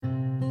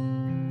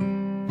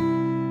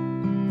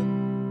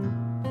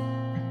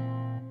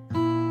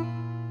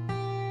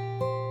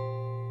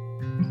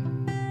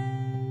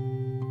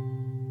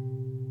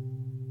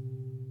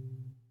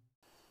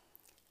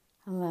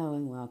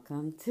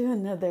to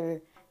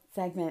another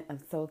segment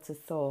of Soul to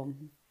Soul.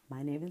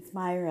 My name is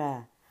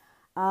Myra.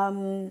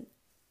 Um,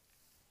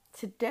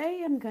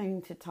 Today I'm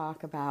going to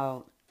talk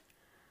about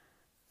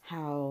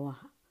how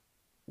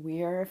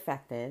we are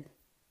affected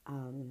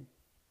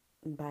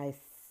by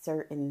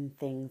certain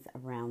things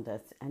around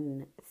us.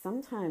 And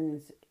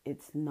sometimes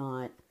it's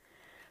not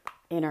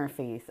in our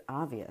face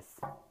obvious,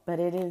 but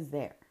it is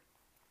there.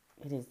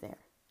 It is there.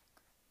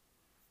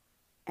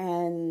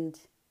 And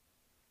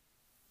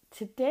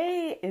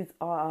today is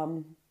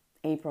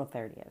April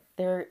 30th.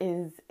 There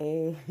is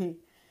a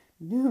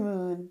new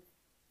moon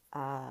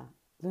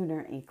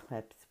lunar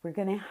eclipse. We're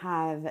going to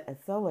have a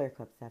solar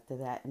eclipse after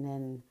that, and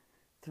then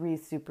 3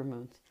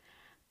 supermoons.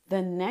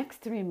 The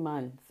next 3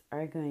 months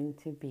are going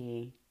to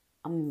be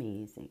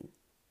amazing.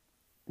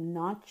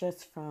 Not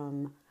just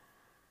from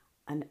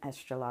an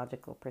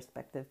astrological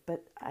perspective,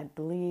 but I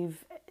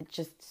believe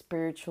just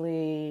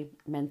spiritually,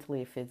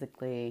 mentally,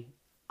 physically,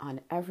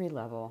 on every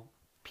level,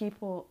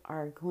 people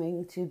are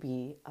going to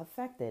be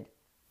affected.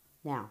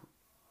 Now,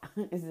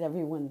 is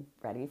everyone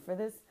ready for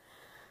this?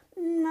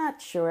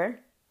 Not sure,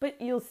 but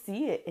you'll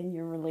see it in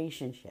your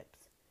relationships.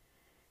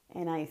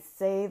 And I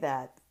say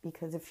that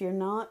because if you're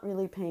not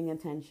really paying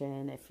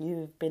attention, if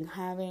you've been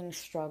having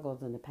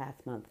struggles in the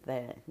past month,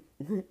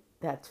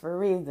 that's for a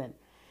reason.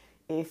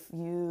 If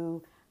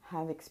you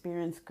have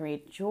experienced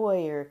great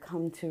joy or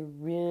come to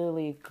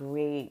really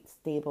great,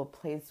 stable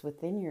place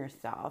within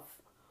yourself,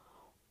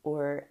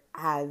 or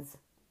as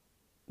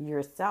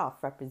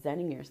yourself,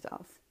 representing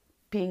yourself,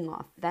 being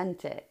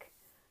authentic,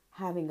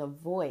 having a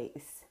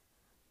voice,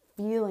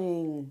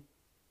 feeling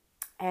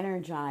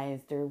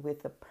energized or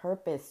with a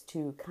purpose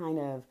to kind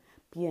of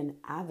be an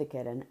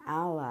advocate, an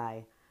ally,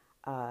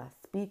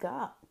 speak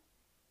up.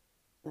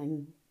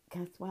 And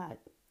guess what?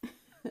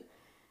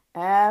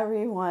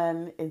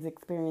 Everyone is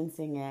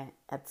experiencing it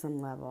at some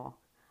level.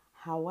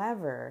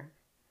 However,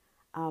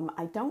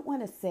 I don't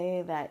want to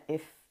say that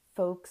if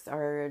folks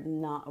are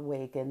not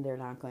awakened, they're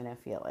not going to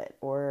feel it.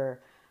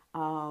 Or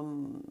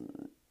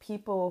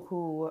people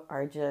who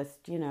are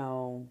just,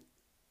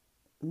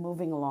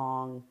 moving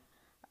along,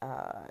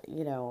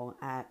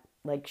 at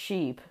like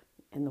sheep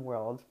in the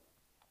world,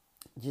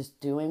 just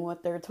doing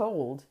what they're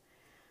told,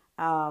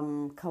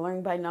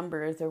 coloring by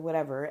numbers or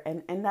whatever.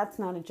 And that's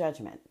not a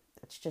judgment.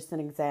 It's just an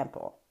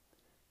example.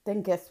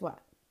 Then guess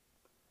what?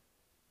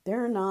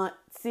 They're not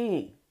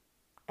seeing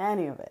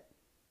any of it.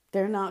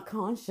 They're not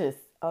conscious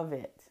of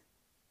it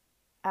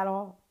at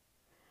all.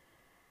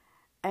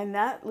 And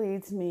that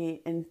leads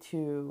me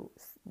into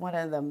one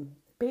of the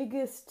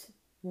biggest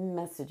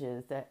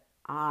messages that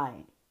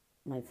I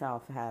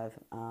myself have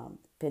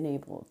been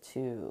able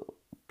to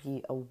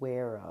be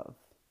aware of.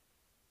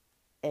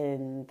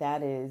 And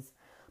that is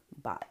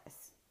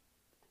bias.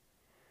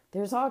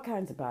 There's all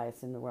kinds of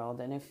bias in the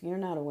world. And if you're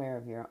not aware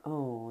of your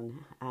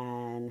own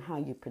and how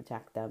you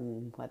protect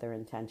them, whether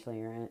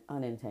intentionally or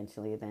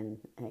unintentionally, then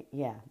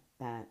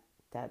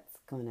that's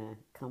going to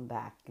come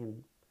back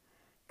and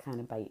kind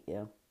of bite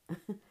you.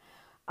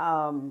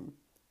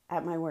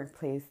 At my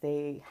workplace,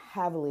 they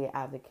heavily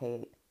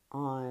advocate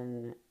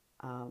on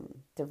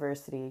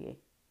diversity,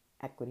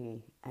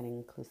 equity,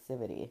 and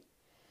inclusivity.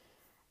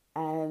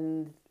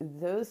 And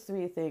those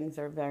 3 things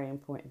are very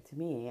important to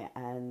me,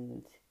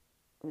 and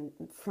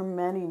for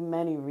many,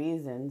 many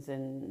reasons,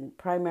 and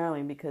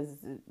primarily because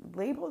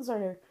labels,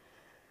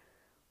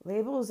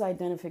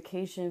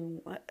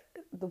 identification,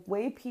 the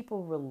way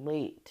people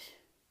relate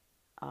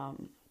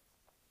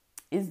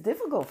is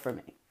difficult for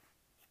me.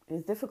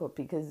 It's difficult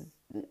because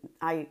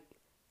I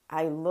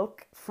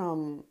look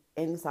from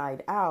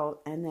inside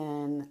out, and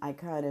then I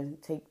kind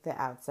of take the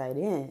outside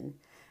in,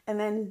 and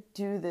then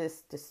do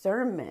this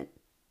discernment,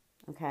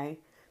 okay?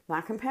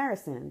 Not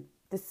comparison,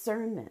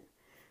 discernment.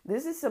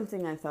 This is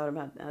something I thought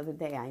about the other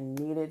day. I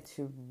needed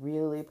to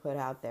really put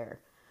out there.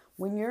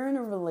 When you're in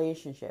a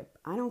relationship,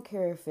 I don't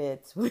care if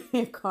it's with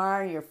your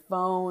car, your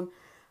phone,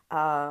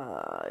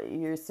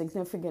 your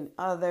significant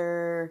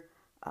other,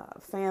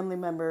 family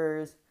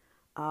members,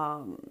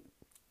 the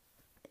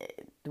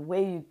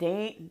way you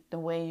date, the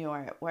way you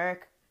are at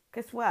work.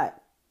 Guess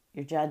what?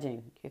 You're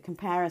judging. You're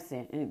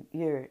comparison.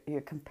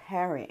 You're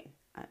comparing,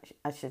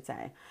 I should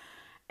say.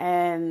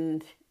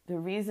 And the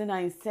reason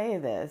I say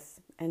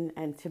this,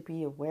 and to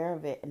be aware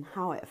of it and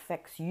how it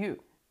affects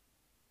you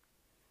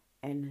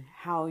and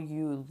how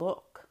you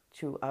look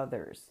to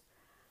others,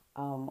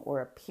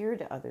 or appear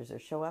to others or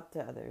show up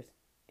to others,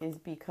 is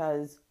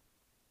because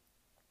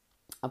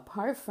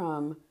apart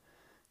from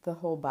the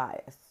whole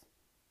bias,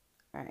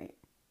 right,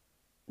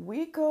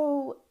 we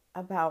go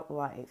about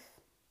life,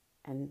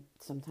 and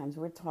sometimes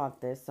we're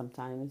taught this,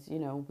 sometimes, we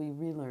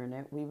relearn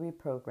it, we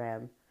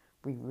reprogram,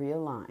 we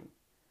realign.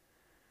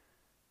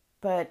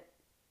 But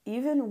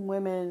even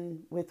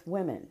women with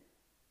women,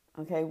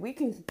 okay, we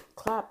can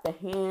clap the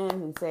hands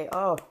and say,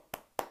 oh,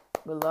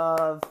 we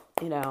love,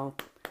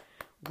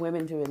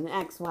 women doing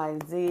X, Y,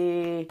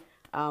 Z.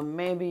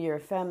 Maybe you're a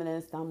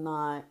feminist, I'm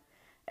not.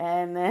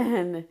 And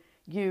then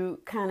you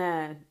kind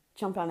of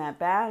jump on that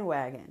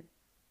bandwagon.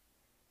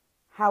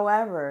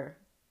 However,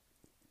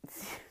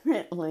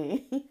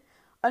 secretly,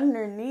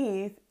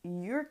 underneath,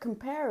 you're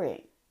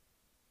comparing.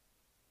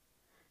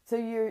 So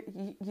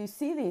you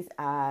see these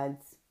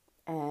ads,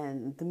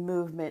 and the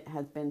movement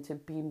has been to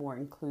be more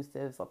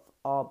inclusive of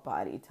all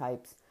body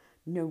types,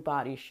 no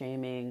body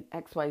shaming,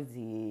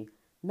 XYZ,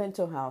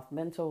 mental health,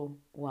 mental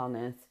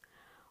wellness,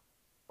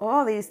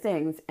 all these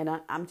things. And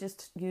I'm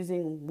just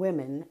using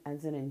women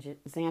as an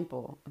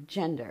example of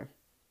gender.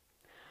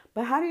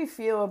 But how do you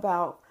feel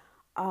about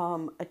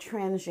a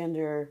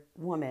transgender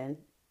woman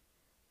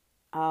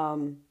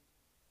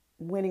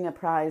winning a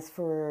prize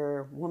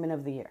for Woman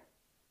of the Year?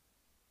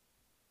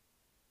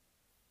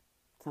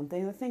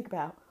 Something to think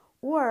about.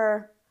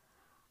 Or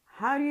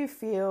how do you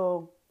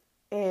feel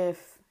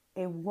if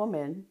a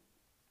woman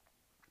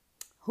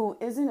who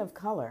isn't of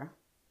color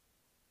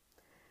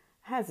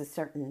has a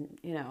certain,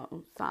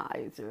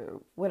 size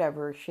or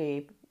whatever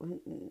shape,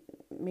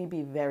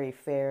 maybe very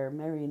fair,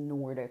 very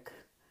Nordic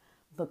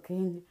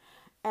looking,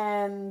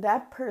 and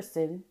that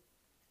person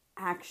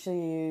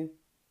actually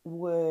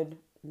would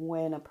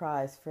win a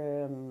prize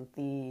from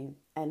the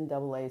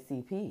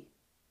NAACP?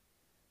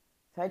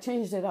 So I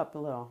changed it up a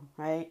little,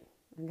 right?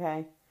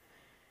 Okay.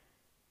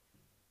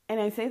 And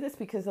I say this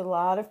because a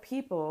lot of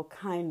people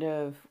kind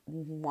of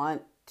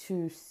want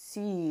to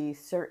see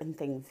certain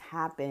things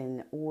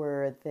happen,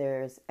 or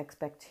there's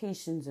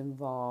expectations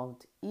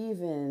involved,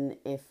 even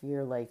if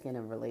you're like in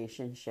a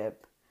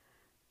relationship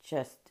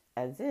just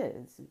as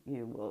is.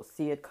 You will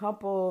see a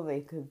couple,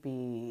 they could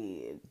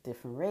be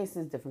different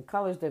races, different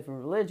colors,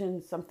 different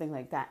religions, something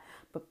like that.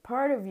 But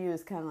part of you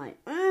is kind of like,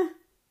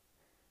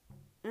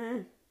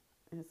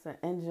 it's an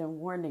engine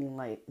warning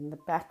light in the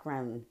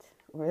background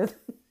with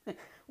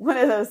one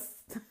of those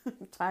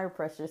tire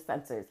pressure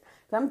sensors.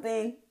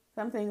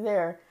 Something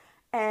there.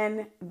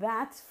 And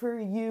that's for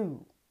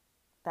you.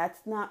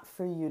 That's not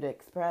for you to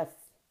express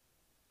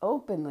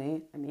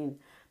openly. I mean,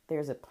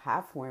 there's a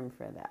platform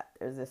for that.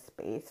 There's a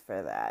space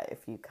for that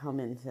if you come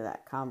into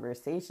that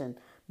conversation.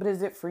 But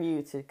is it for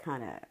you to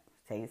kind of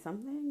say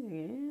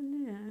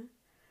something?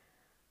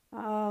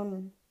 Yeah.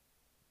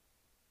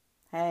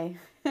 Hey,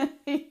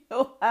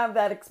 you'll have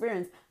that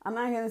experience. I'm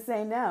not going to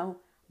say no.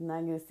 I'm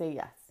not going to say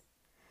yes.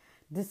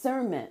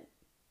 Discernment.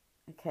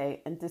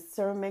 Okay. And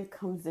discernment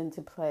comes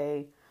into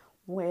play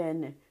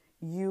when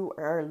you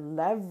are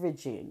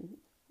leveraging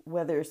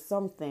whether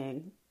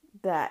something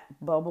that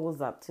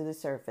bubbles up to the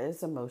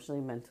surface,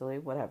 emotionally, mentally,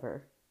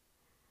 whatever,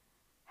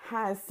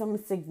 has some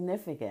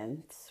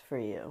significance for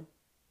you.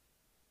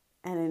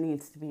 And it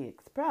needs to be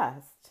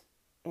expressed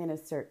in a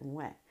certain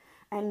way.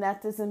 And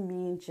that doesn't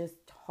mean just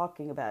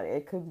talking about it.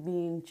 It could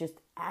mean just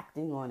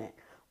acting on it.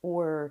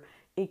 Or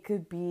it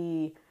could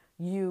be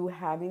you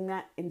having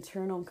that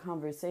internal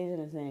conversation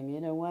and saying,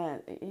 you know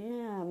what?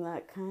 Yeah, I'm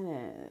not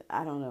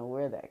I don't know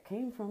where that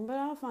came from, but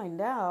I'll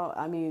find out.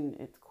 I mean,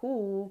 it's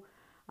cool.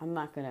 I'm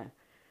not going to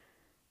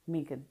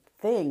make a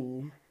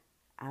thing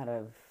out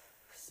of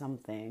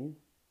something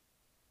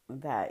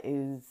that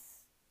is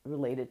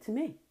related to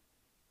me,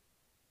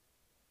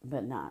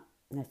 but not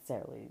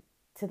necessarily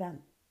to them.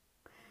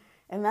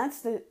 And that's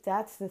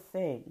the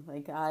thing.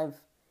 Like,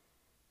 I've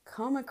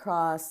come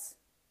across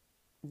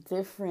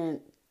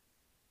different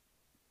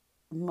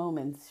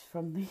moments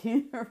from the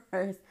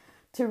universe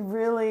to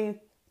really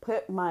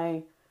put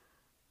my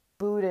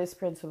Buddhist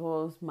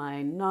principles,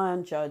 my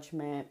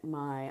non-judgment,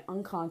 my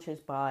unconscious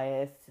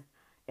bias,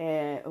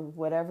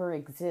 whatever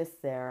exists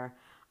there,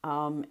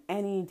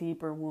 any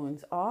deeper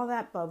wounds, all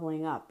that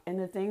bubbling up. And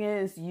the thing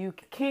is, you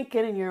can't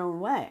get in your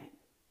own way.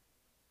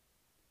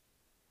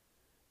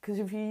 Because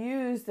if you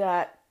use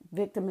that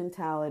victim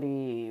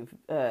mentality,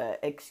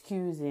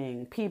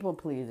 excusing,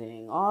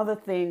 people-pleasing, all the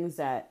things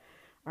that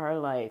are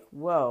like,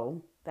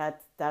 whoa,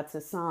 that's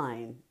a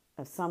sign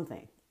of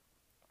something.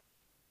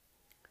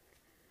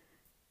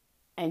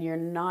 And you're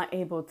not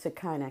able to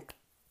kind of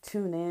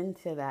tune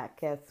into that,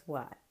 guess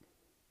what?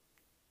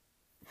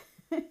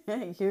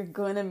 You're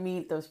going to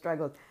meet those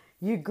struggles.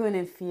 You're going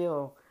to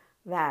feel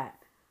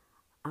that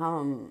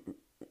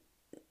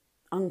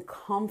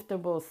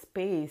uncomfortable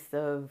space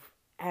of,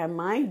 am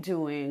I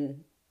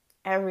doing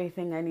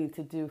everything I need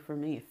to do for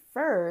me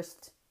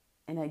first,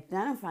 and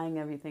identifying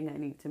everything I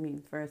need to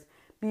mean first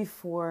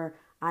before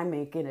I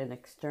make it an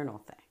external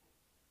thing,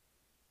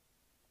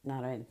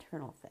 not an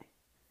internal thing.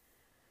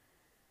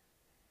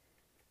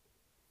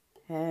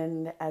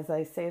 And as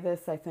I say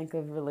this, I think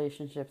of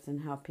relationships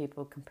and how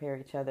people compare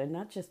each other,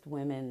 not just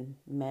women,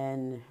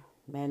 men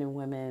and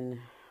women.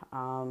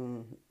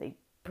 They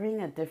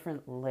bring a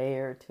different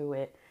layer to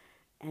it.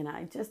 And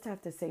I just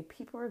have to say,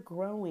 people are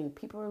growing,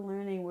 people are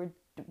learning.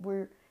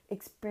 We're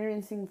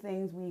experiencing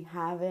things we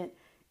haven't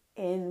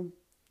in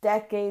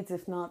decades,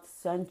 if not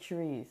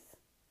centuries.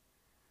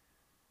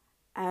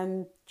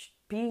 And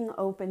being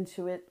open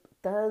to it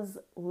does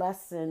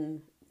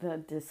lessen the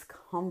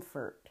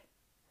discomfort.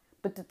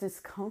 But the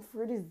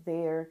discomfort is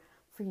there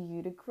for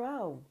you to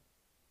grow.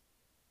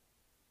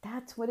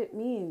 That's what it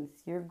means.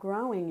 You're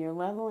growing, you're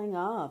leveling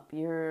up,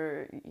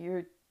 you're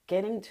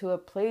getting to a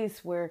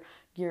place where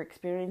you're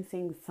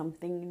experiencing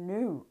something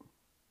new.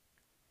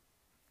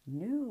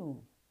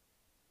 No,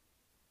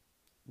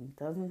 it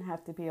doesn't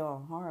have to be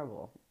all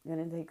horrible. I'm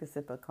going to take a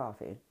sip of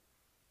coffee.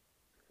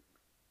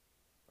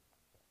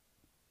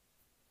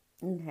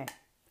 Okay.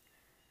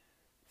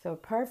 So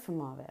apart from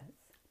all this,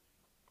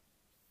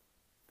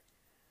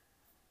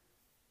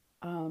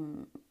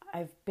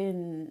 I've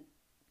been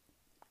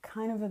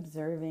kind of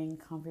observing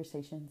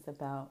conversations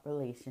about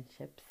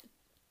relationships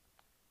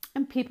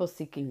and people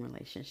seeking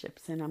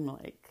relationships. And I'm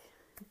like,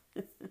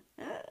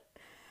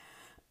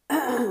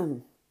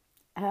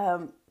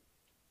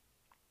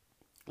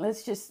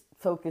 let's just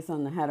focus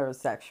on the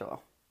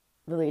heterosexual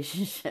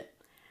relationship.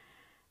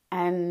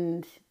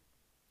 And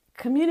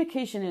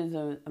communication is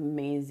an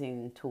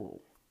amazing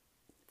tool.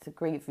 It's a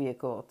great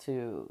vehicle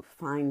to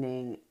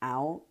finding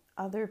out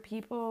other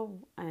people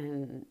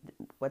and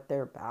what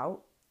they're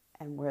about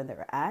and where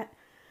they're at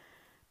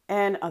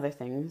and other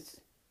things.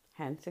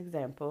 Hence,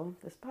 example,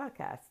 this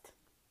podcast.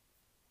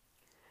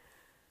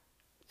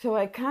 So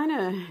I kind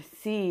of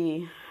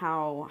see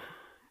how,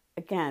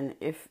 again,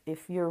 if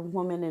you're a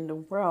woman in the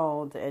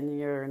world and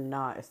you're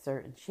not a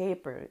certain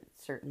shape or a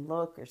certain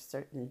look or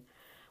certain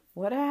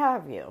what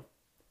have you,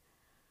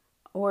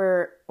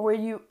 or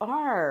you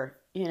are,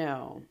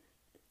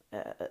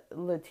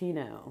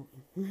 Latino,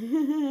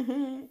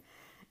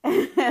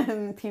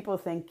 and people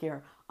think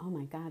you're, oh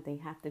my God, they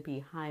have to be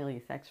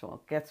highly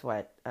sexual. Guess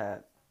what?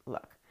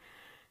 Look,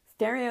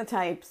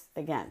 stereotypes,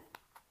 again,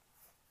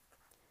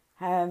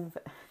 have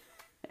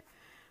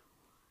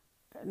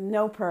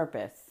no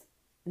purpose,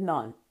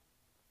 none,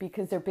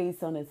 because they're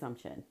based on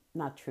assumption,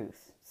 not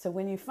truth. So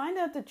when you find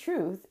out the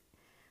truth,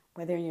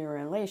 whether you're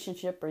in a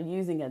relationship or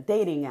using a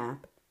dating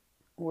app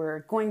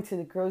or going to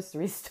the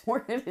grocery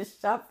store to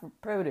shop for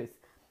produce,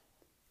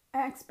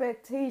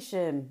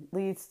 expectation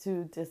leads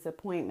to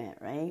disappointment,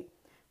 right?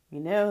 We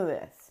know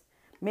this.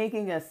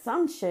 Making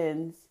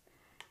assumptions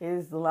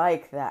is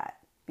like that,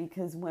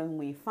 because when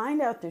we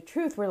find out the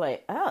truth, we're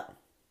like, oh,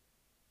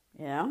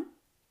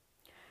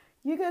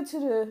 you go to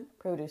the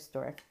produce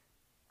store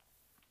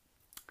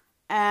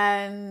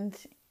and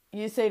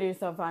you say to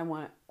yourself, I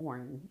want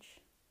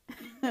orange.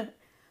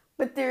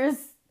 But there's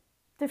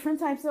different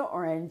types of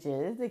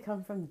oranges. They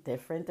come from they're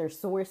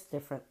sourced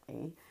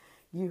differently.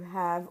 You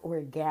have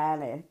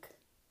organic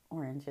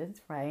oranges,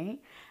 right?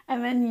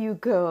 And then you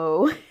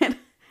go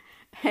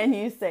and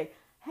you say,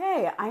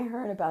 hey, I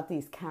heard about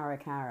these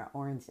cara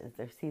oranges.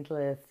 They're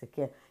seedless.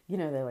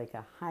 They're like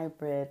a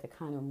hybrid. They're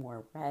kind of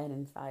more red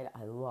inside.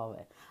 I love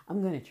it.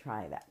 I'm going to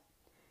try that.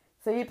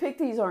 So you pick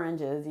these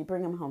oranges. You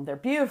bring them home. They're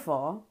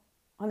beautiful.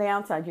 On the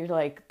outside, you're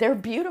like, they're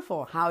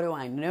beautiful. How do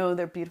I know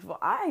they're beautiful?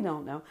 I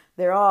don't know.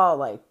 They're all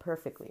like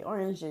perfectly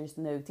orange. There's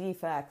no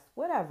defects,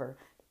 whatever.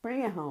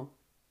 Bring it home.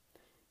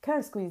 Kind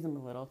of squeeze them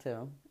a little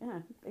too. Yeah,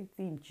 they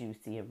seem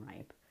juicy and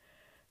ripe.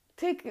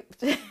 Bring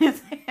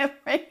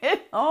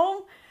it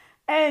home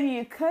and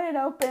you cut it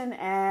open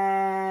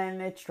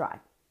and it's dry.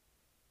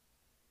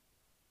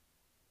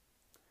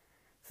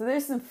 So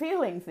there's some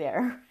feelings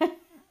there.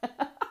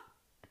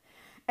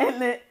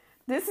 And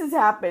this has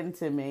happened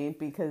to me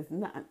because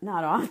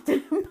not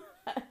often,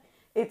 but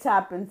it's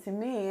happened to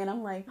me. And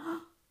I'm like,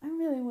 oh, I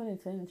really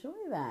wanted to enjoy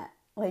that.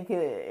 Like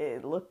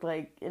it looked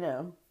like,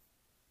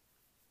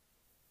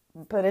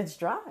 but it's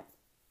dry.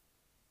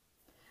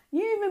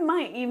 You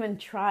might even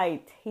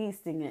try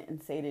tasting it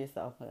and say to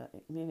yourself,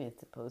 maybe it's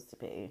supposed to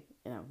be,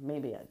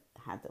 maybe I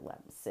had to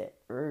let them sit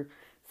or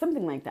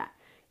something like that.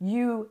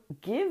 You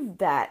give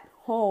that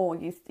whole,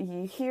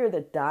 you hear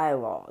the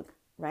dialogue,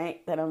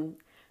 right, that I'm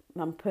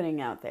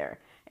putting out there.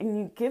 And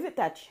you give it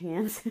that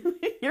chance.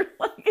 You're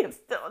like, it's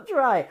still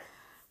dry.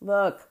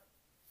 Look,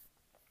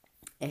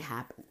 it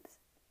happens.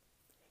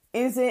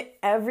 Is it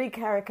every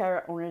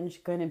cara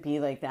orange going to be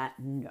like that?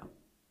 No.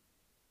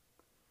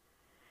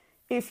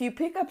 If you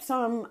pick up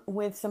some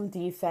with some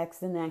defects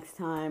the next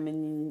time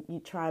and you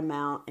try them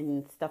out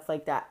and stuff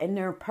like that, and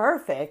they're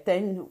perfect,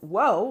 then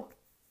whoa,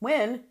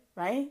 win,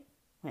 right?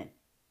 Win.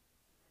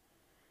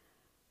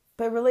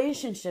 But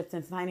relationships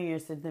and finding your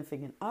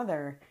significant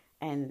other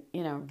and,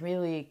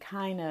 really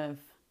kind of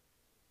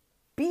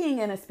being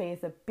in a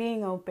space of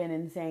being open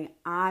and saying,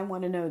 I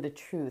want to know the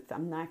truth.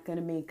 I'm not going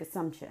to make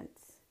assumptions.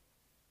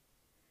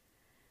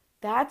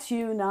 That's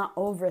you not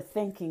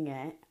overthinking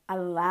it,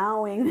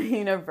 allowing the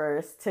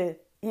universe to,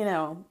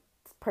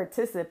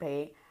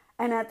 participate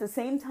and at the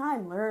same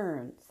time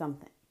learn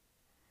something.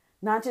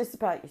 Not just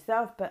about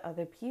yourself, but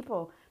other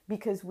people,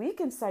 because we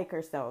can psych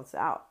ourselves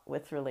out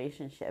with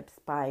relationships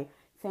by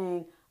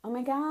saying, oh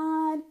my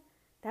God,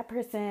 that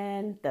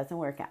person doesn't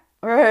work out,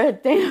 or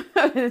they don't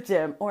go to the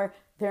gym, or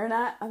they're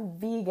not a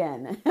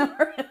vegan,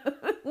 or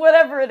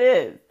whatever it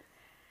is.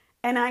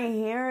 And I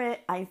hear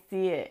it, I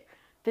see it.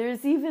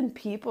 There's even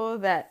people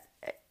that,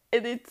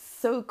 and it's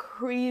so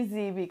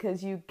crazy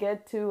because you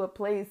get to a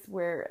place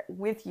where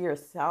with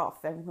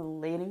yourself and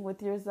relating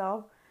with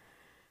yourself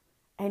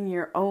and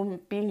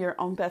being your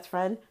own best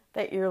friend,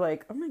 that you're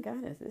like, oh my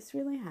God, is this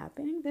really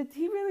happening? Did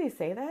he really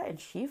say that? And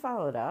she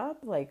followed up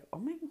like, oh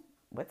my,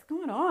 what's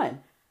going on?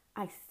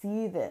 I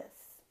see this.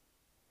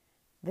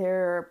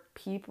 There are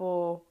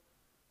people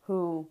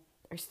who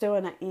are still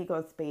in an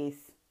ego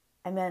space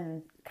and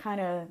then kind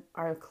of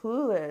are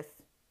clueless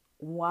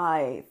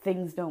why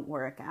things don't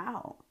work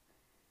out.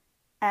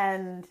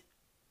 And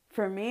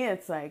for me,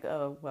 it's like,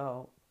 oh,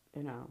 well,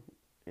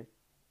 it's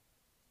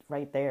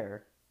right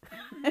there.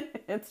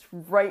 It's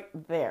right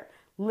there,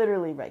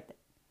 literally right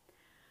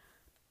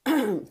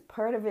there.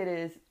 Part of it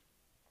is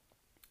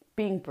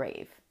being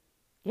brave.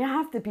 You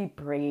have to be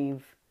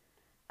brave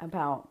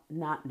about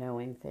not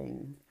knowing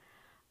things,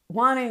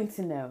 wanting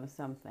to know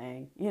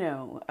something.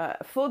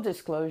 Full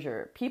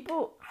disclosure,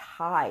 people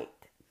hide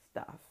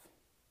stuff,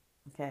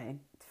 okay?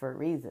 It's for a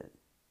reason,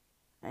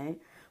 right?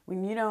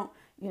 When you don't,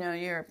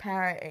 you're a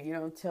parent and you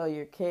don't tell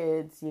your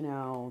kids,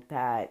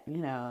 that,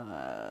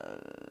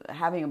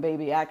 having a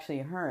baby actually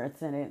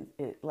hurts and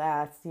it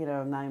lasts,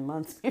 9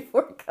 months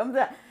before it comes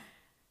out.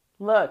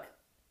 Look,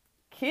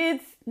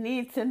 kids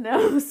need to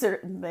know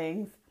certain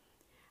things.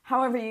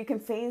 However, you can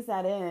phase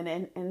that in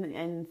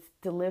and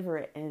deliver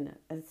it in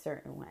a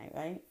certain way,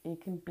 right? You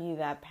can be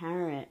that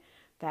parent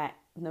that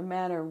no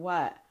matter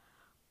what,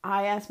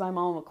 I ask my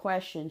mom a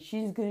question,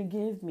 she's going to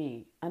give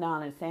me an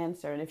honest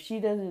answer. And if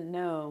she doesn't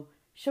know,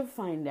 she'll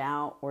find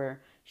out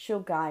or she'll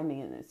guide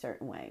me in a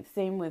certain way.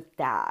 Same with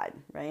dad,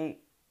 right?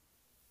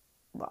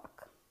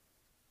 Look,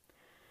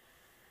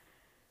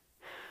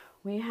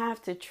 we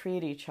have to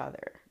treat each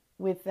other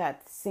with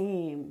that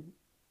same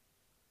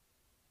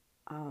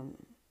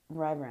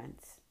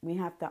reverence. We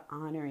have to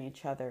honor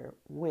each other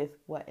with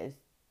what is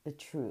the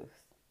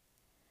truth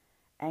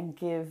and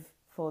give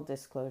full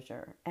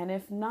disclosure. And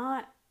if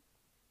not,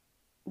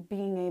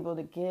 being able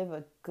to give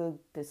a good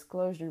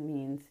disclosure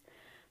means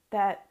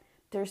that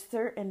there's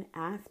certain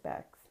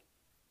aspects,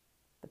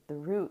 but the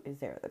root is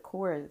there, the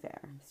core is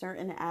there.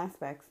 Certain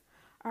aspects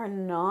are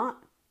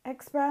not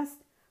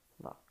expressed.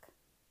 Look,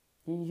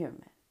 you're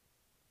human,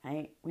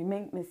 right? We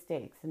make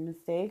mistakes, and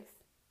mistakes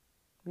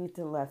lead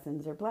to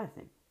lessons or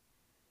blessings.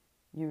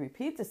 You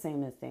repeat the same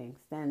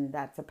mistakes, then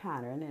that's a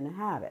pattern and a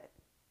habit.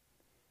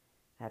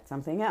 That's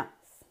something else.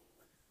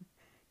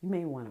 You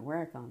may want to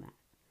work on that.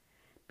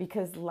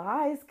 Because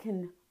lies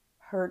can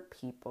hurt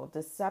people.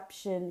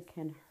 Deception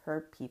can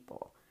hurt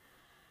people.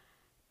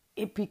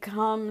 It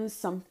becomes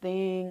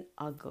something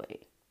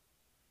ugly.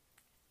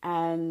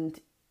 And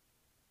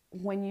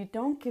when you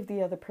don't give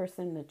the other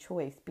person the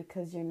choice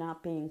because you're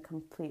not being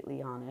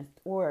completely honest,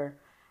 or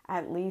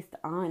at least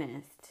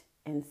honest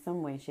in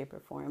some way, shape, or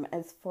form,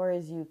 as far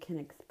as you can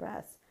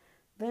express,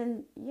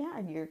 then yeah,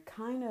 you're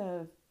kind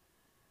of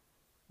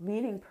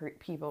leading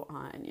people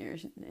on.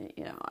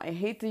 I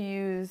hate to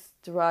use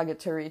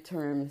derogatory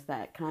terms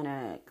that kind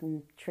of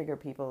can trigger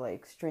people,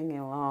 like stringing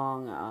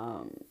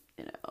along,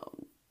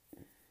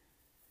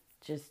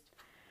 just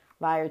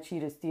liar,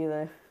 cheater,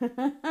 stealer,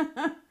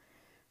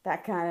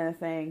 that kind of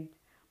thing.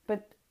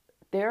 But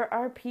there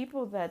are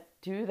people that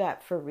do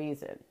that for a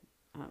reason.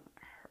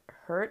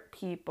 Hurt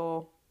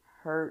people.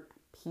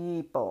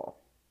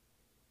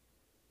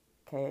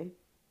 Okay?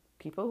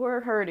 People who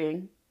are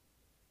hurting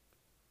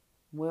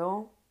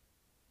will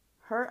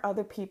hurt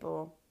other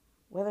people,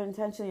 whether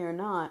intentionally or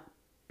not,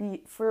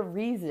 be for a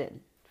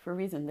reason.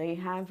 They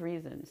have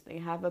reasons. They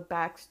have a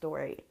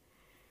backstory.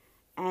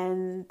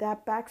 And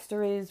that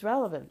backstory is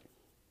relevant.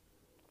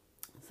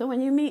 So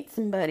when you meet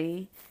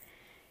somebody,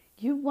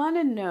 you want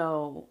to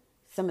know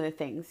some of the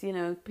things.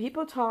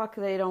 People talk,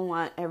 they don't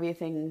want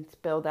everything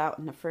spilled out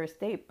in the first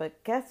date.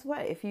 But guess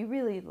what? If you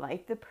really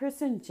like the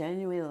person,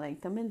 genuinely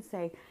like them, and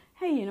say,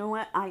 hey, you know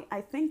what?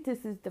 I think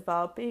this is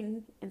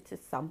developing into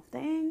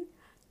something.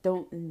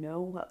 Don't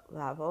know what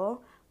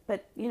level,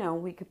 but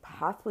we could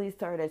possibly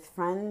start as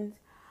friends.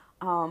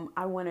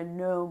 I want to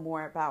know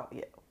more about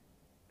you,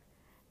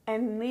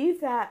 and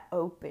leave that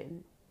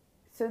open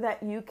so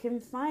that you can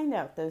find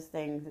out those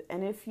things.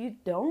 And if you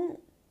don't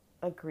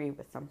agree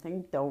with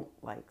something, don't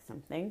like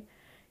something,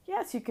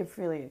 yes, you can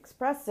freely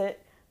express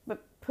it,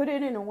 but put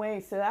it in a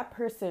way so that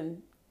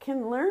person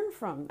can learn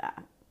from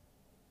that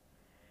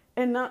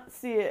and not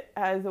see it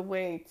as a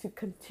way to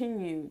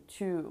continue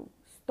to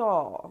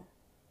stall,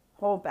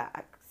 hold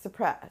back,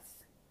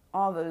 suppress,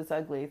 all those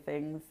ugly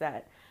things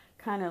that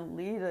kind of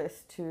lead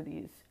us to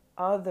these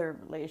other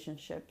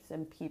relationships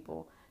and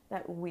people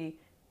that we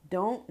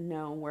don't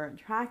know we're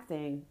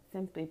attracting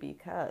simply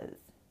because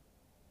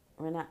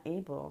we're not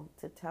able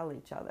to tell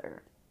each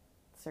other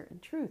certain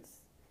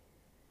truths.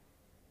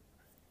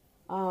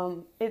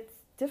 It's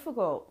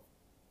difficult.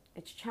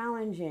 It's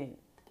challenging.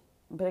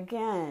 But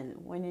again,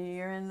 when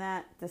you're in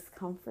that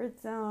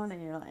discomfort zone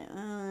and you're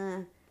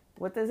like,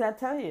 what does that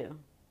tell you?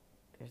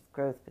 There's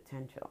growth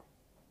potential.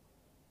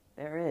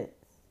 There is.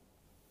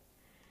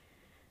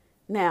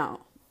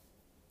 Now,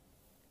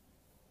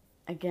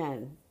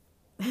 again,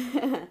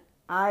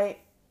 I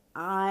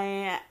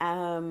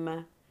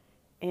am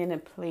in a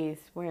place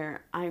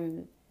where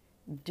I'm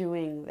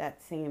doing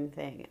that same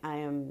thing. I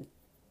am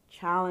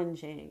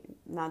challenging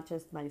not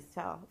just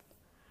myself,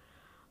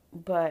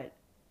 but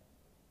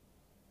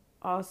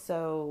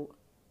also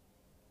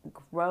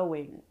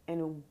growing in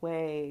a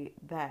way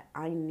that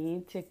I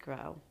need to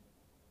grow.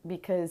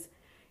 Because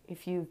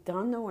if you've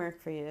done the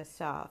work for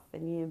yourself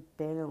and you've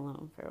been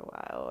alone for a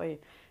while, or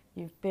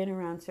you've been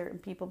around certain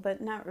people, but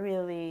not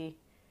really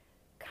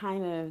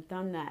kind of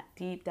done that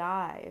deep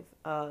dive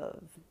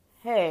of,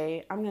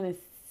 hey, I'm going to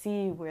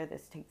see where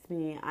this takes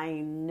me. I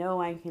know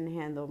I can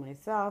handle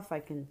myself. I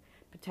can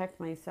protect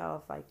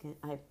myself. I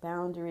have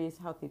boundaries,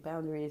 healthy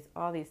boundaries,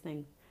 all these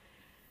things.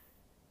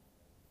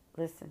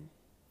 Listen,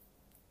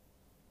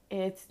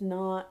 it's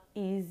not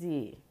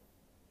easy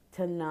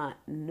to not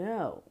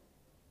know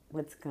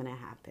what's going to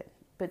happen.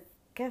 But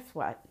guess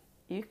what?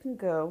 You can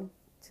go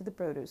to the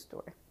produce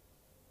store.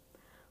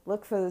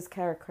 Look for those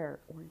carrot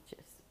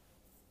oranges.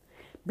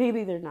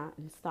 Maybe they're not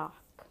in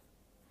stock.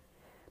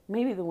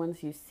 Maybe the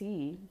ones you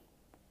see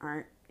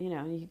aren't,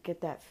 you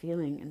get that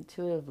feeling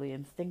intuitively,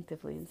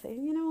 instinctively, and say,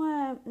 you know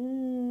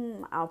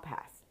what, I'll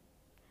pass.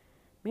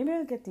 Maybe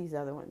I'll get these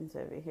other ones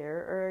over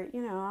here, or,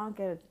 I'll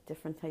get a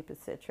different type of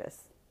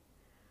citrus.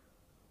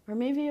 Or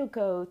maybe you'll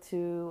go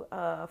to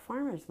a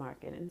farmer's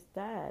market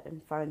instead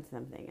and find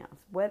something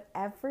else.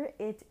 Whatever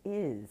it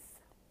is,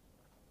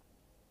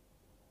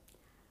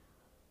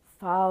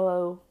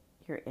 follow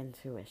your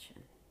intuition.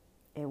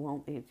 It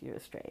won't lead you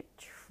astray.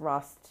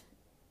 Trust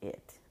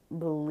it.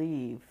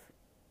 Believe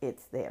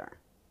it's there.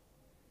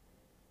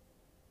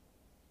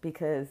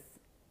 Because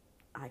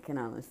I can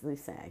honestly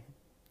say,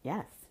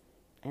 yes.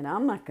 And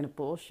I'm not going to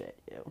bullshit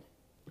you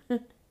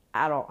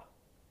at all.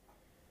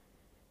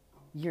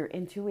 Your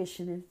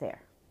intuition is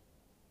there.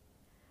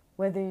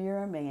 Whether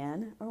you're a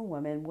man or a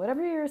woman,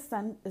 whatever your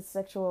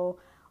sexual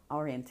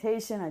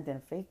orientation,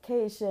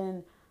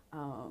 identification,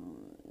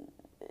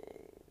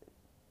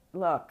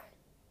 look,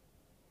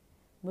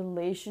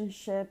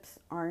 relationships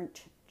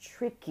aren't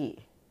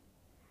tricky.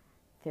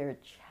 They're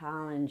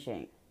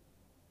challenging.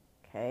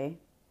 Okay?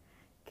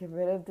 Get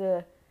rid of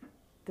the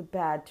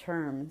bad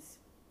terms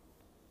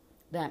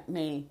that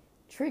may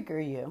trigger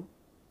you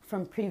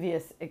from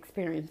previous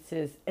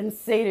experiences and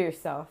say to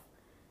yourself,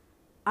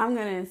 I'm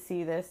going to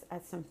see this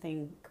as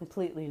something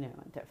completely new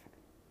and different.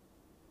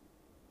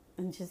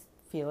 And just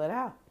feel it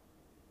out.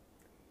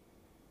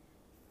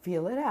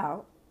 Feel it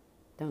out.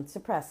 Don't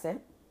suppress it.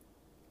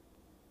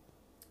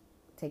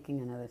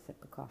 Taking another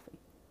sip of coffee.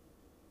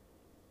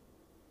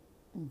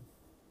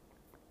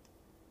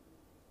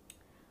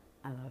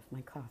 I love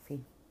my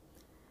coffee.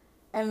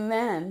 And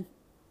then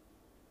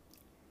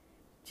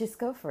just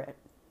go for it.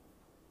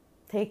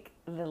 Take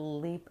the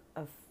leap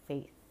of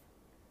faith.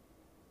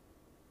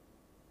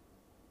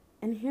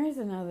 And here's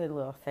another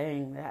little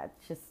thing that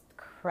just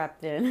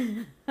crept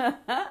in.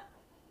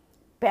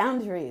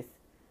 Boundaries.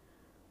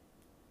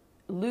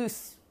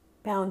 Loose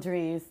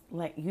boundaries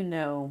let you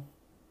know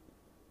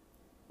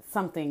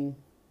something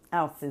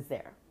else is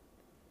there.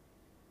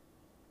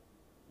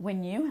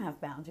 When you have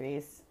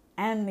boundaries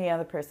and the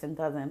other person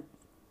doesn't,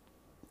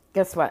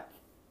 guess what?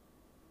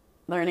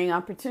 Learning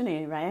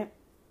opportunity, right?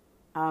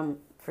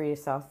 For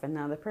yourself and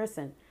the other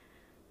person.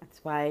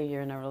 That's why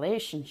you're in a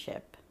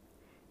relationship.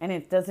 And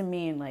it doesn't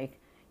mean like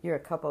you're a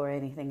couple or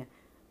anything.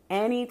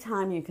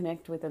 Anytime you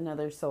connect with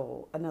another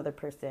soul, another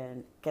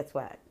person, guess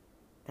what?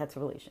 That's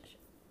a relationship.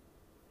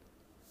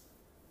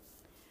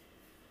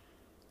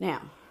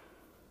 Now,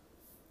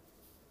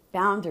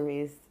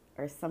 boundaries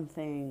are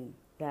something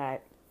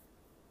that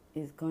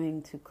is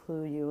going to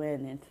clue you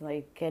in. It's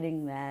like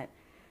getting that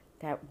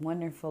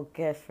wonderful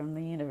gift from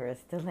the universe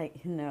to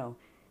let you know,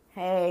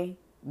 hey,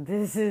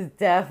 this is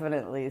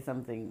definitely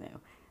something new.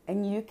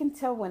 And you can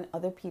tell when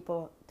other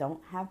people don't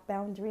have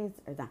boundaries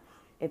or not.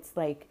 It's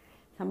like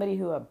somebody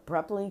who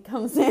abruptly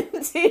comes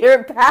into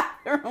your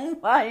bathroom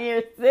while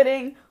you're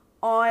sitting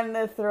on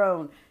the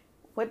throne.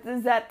 What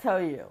does that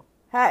tell you?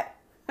 Hey,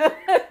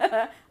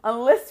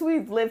 unless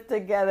we've lived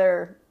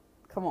together,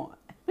 come on.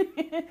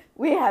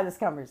 We had this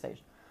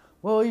conversation.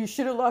 Well, you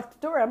should have locked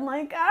the door. I'm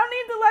like, I don't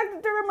need to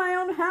lock the door in my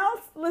own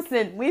house.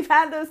 Listen, we've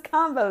had those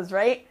combos,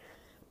 right?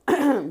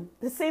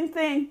 The same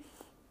thing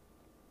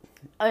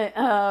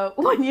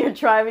when you're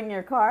driving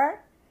your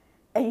car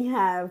and you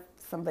have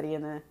somebody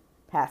in the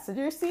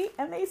passenger seat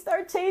and they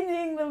start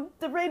changing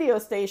the radio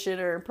station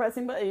or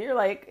pressing button. You're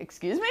like,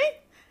 excuse me?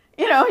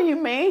 You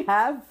may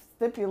have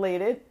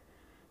stipulated,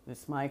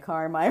 this is my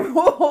car, my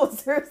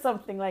rules, or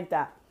something like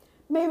that.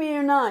 Maybe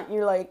you're not.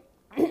 You're like,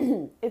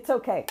 it's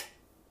okay.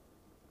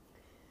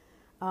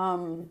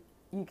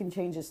 You can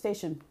change the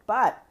station,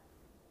 but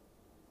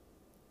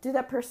did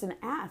that person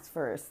ask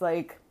first?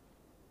 Like,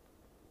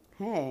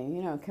 hey,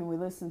 can we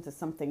listen to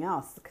something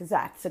else? Because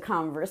that's a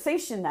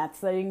conversation.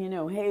 That's letting you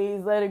know, hey,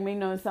 he's letting me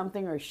know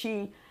something, or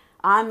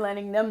I'm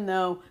letting them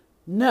know,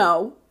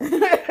 no.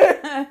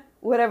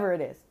 Whatever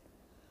it is.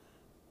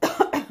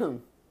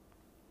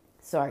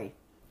 Sorry.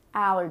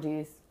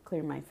 Allergies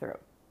clear my throat.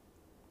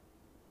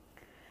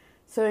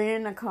 So you're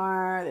in the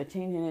car, they're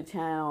changing the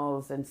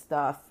channels and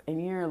stuff,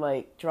 and you're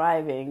like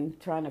driving,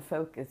 trying to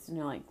focus, and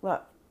you're like,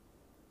 look,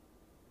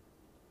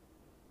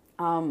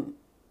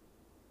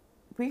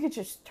 we could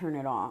just turn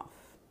it off,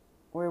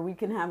 or we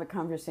can have a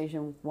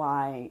conversation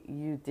why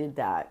you did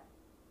that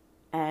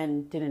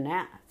and didn't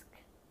ask,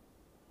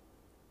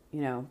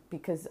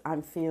 because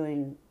I'm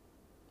feeling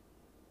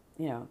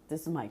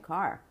this is my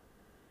car.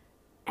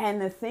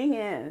 And the thing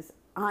is,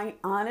 I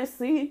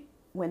honestly,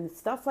 when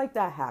stuff like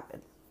that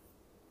happens,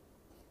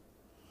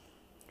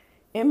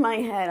 in my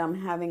head,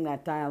 I'm having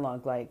that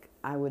dialogue like,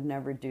 I would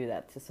never do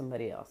that to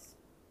somebody else.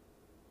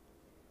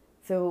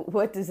 So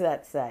what does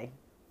that say?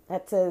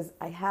 That says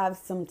I have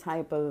some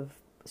type of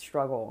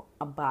struggle,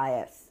 a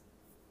bias.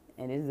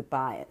 It is a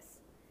bias.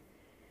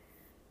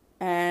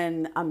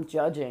 And I'm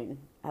judging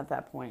at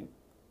that point.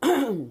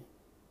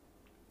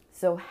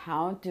 So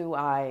how do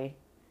I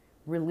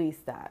release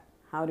that?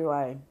 How do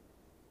I,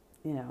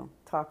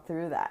 talk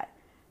through that?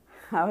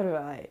 How do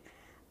I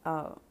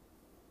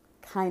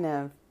kind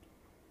of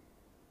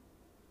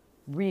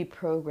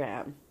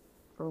reprogram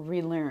or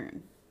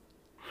relearn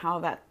how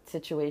that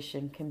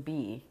situation can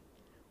be,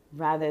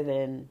 rather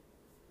than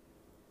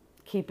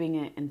keeping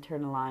it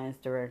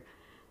internalized or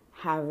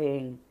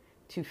having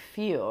to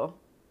feel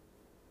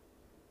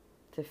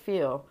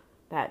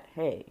that,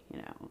 hey,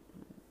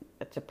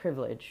 it's a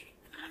privilege.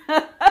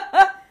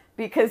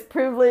 Because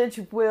privilege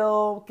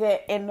will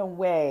get in the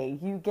way.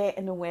 You get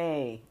in the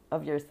way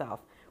of yourself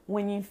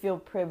when you feel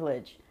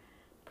privileged.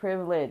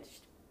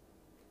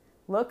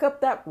 Look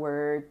up that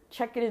word,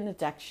 check it in the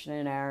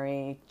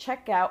dictionary,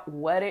 check out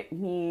what it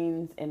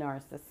means in our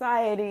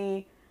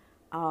society,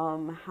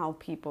 how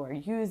people are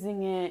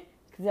using it,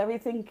 because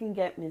everything can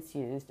get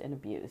misused and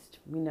abused.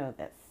 We know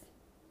this.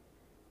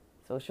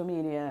 Social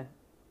media,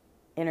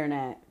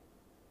 internet.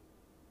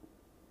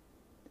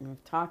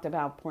 We've talked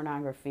about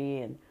pornography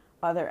and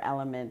other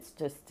elements,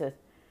 just to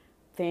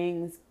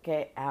things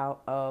get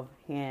out of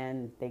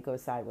hand, they go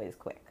sideways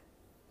quick.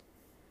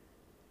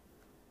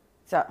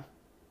 So,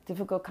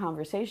 difficult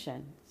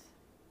conversations.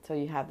 So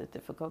you have the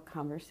difficult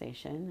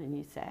conversation and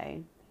you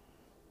say,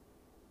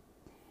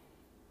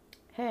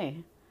 hey,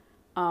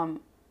 I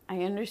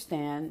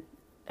understand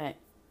that,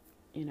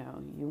 you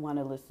want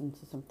to listen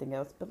to something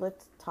else, but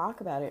let's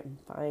talk about it and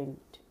find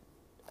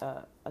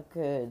a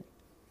good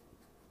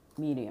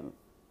medium.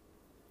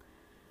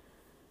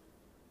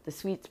 The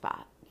sweet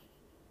spot.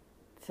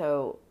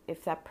 So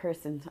if that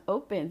person's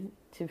open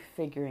to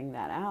figuring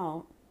that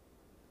out,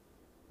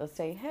 they'll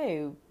say,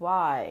 hey,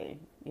 why?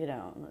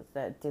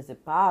 Does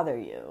it bother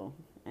you?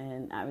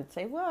 And I would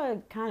say, well,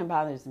 it kind of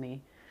bothers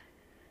me.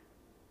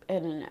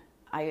 And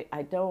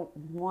I don't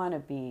want to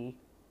be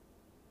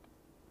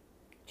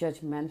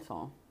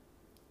judgmental.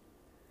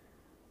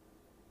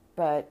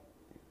 But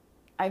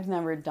I've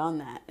never done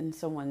that in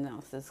someone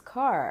else's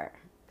car.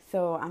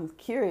 So I'm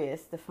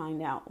curious to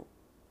find out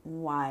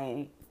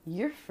why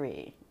you're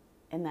free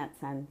in that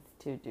sense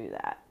to do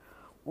that,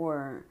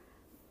 or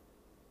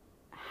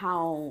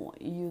how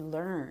you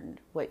learned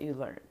what you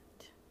learned.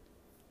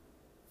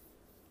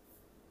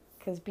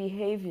 Because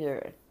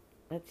behavior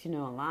lets you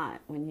know a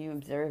lot when you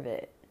observe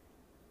it,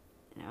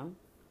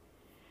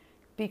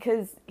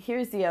 Because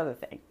here's the other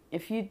thing.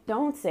 If you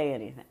don't say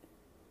anything,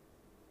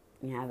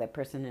 you have that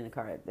person in the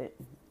car, they're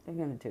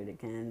going to do it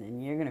again,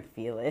 and you're going to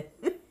feel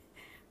it,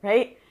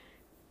 right?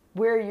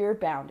 Where are your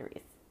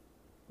boundaries?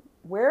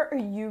 Where are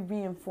you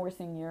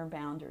reinforcing your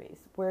boundaries?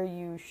 Where are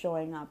you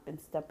showing up and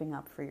stepping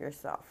up for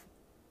yourself?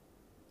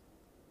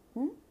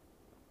 In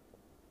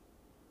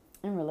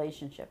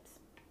relationships.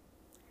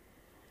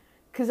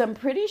 Because I'm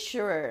pretty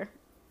sure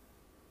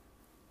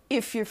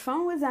if your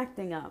phone was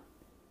acting up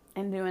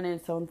and doing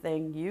its own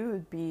thing, you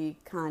would be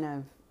kind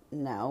of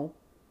no.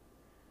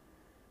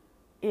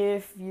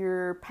 If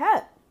your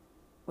pet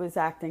was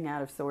acting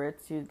out of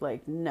sorts, you'd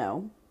like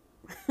no.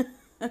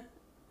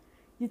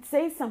 You'd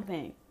say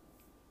something.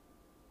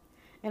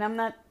 And I'm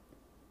not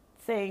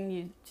saying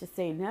you just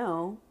say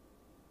no,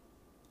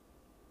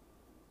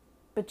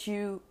 but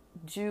you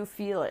do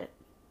feel it.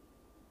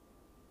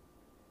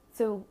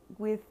 So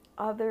with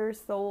other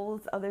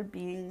souls, other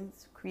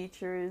beings,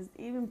 creatures,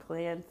 even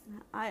plants,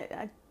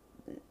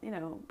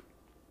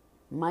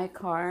 my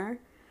car,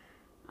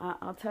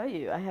 I'll tell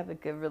you, I have a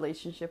good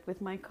relationship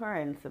with my car.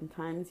 And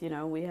sometimes,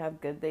 we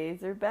have good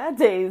days or bad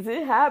days.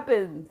 It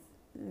happens.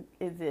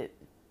 Is it,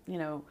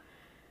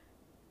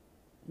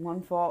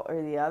 one fault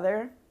or the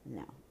other?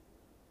 No.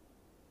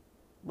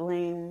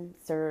 Blame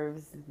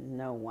serves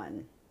no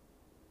one.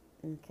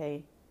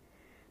 Okay?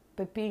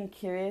 But being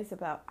curious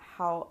about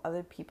how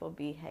other people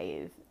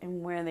behave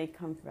and where they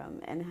come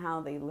from and how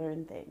they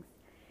learn things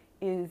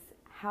is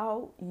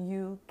how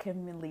you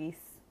can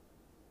release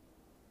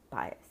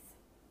bias.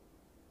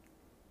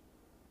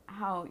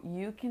 How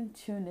you can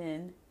tune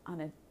in on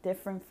a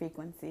different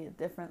frequency, a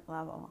different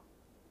level,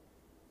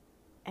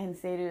 and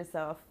say to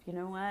yourself, you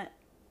know what?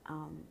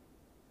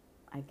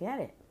 I get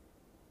it.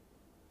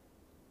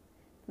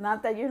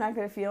 Not that you're not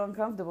going to feel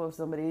uncomfortable if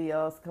somebody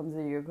else comes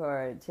in your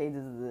car and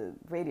changes the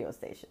radio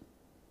station.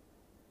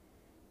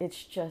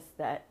 It's just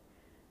that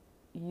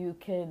you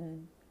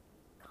can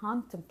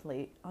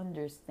contemplate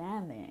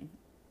understanding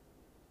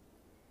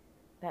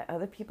that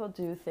other people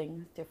do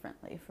things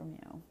differently from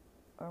you,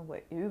 or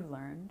what you've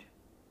learned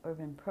or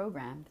been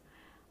programmed,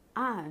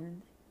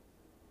 and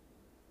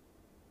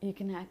you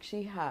can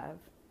actually have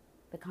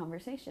the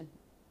conversation.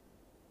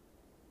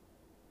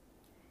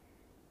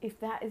 if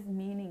that is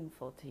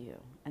meaningful to you,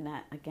 and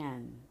that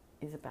again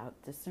is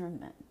about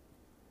discernment,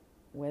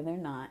 whether or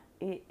not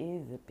it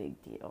is a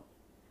big deal,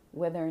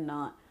 whether or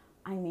not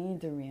I need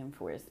to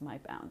reinforce my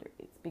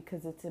boundaries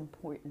because it's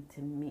important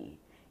to me,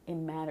 it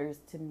matters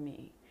to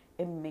me,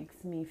 it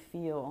makes me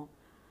feel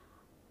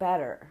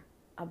better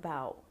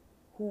about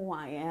who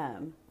I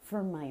am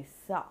for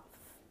myself,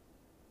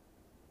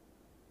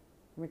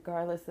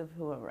 regardless of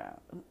who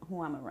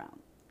I'm around.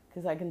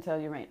 Because I can tell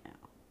you right now,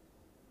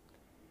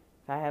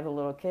 if I have a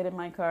little kid in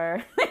my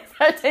car,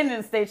 start taking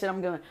the station,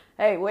 I'm going,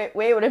 hey, wait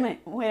a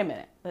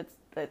minute. Let's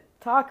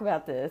talk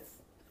about this.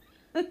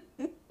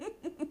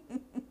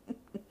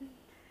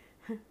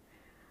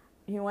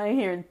 You want to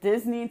hear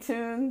Disney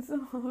tunes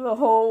the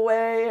whole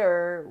way,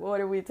 or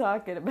what are we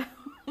talking about?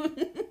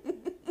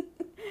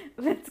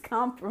 Let's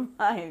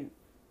compromise.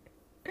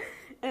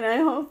 And I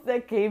hope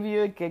that gave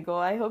you a giggle.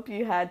 I hope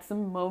you had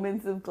some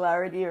moments of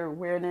clarity or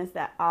awareness,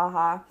 that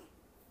aha.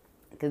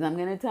 Because I'm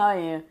going to tell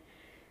you,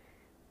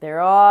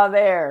 they're all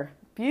there.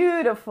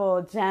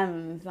 Beautiful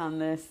gems on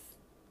this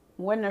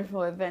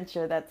wonderful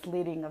adventure that's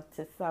leading up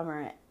to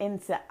summer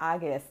into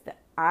August.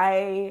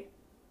 I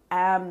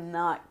am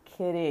not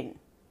kidding.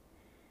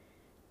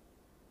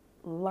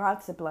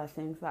 Lots of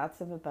blessings,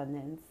 lots of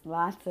abundance,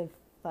 lots of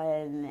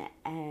fun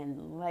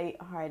and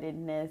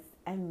lightheartedness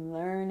and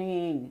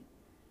learning,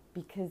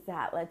 because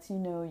that lets you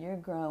know you're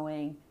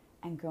growing,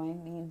 and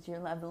growing means you're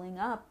leveling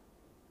up.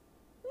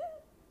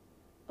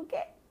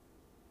 Okay.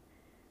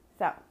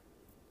 So,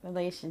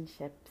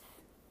 relationships.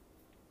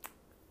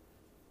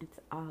 It's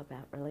all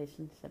about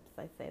relationships,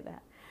 I say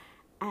that.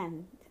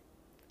 And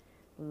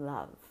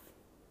love.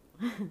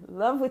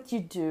 Love what you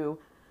do.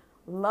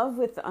 Love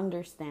with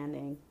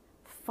understanding.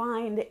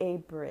 Find a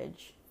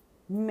bridge.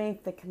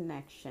 Make the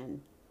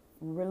connection.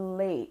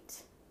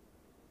 Relate.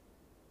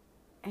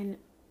 And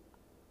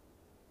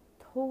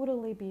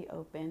totally be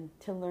open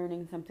to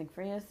learning something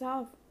for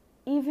yourself,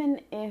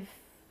 even if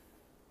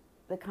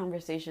the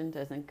conversation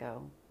doesn't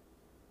go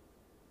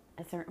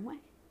a certain way.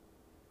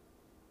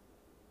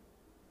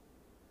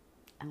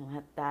 And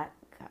let that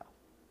go.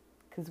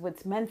 Because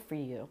what's meant for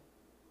you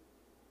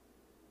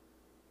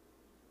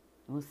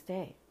will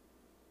stay.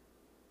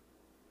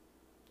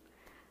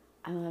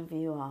 I love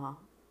you all.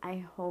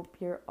 I hope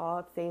you're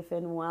all safe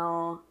and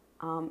well.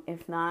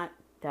 If not,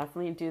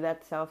 definitely do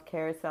that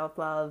self-care,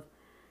 self-love.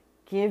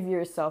 Give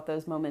yourself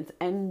those moments.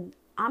 And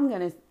I'm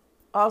going to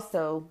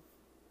also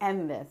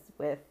end this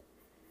with,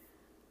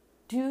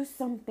 do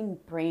something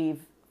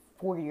brave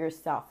for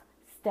yourself.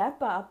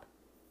 Step up,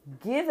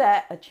 give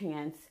that a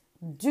chance,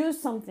 do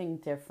something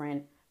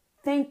different,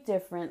 think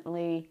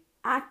differently,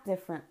 act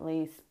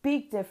differently,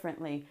 speak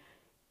differently,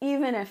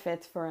 even if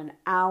it's for an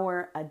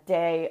hour, a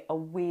day, a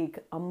week,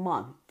 a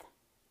month.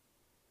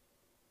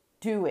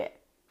 Do it.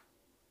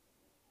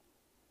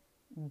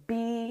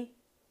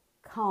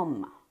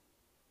 Become.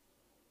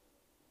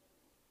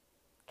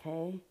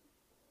 Okay?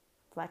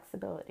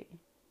 Flexibility.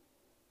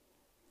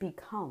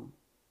 Become.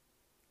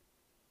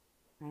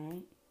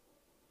 Right?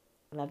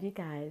 Love you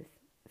guys.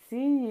 See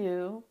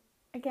you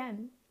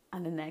again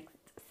on the next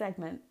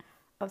segment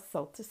of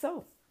Soul to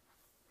Soul.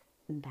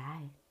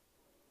 Bye.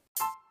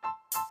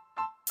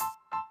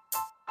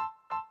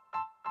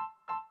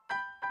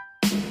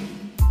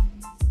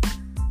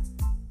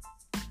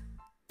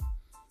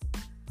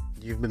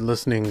 You've been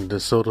listening to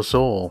Soul to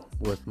Soul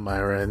with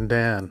Myra and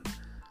Dan.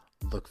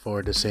 Look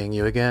forward to seeing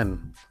you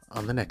again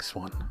on the next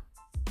one.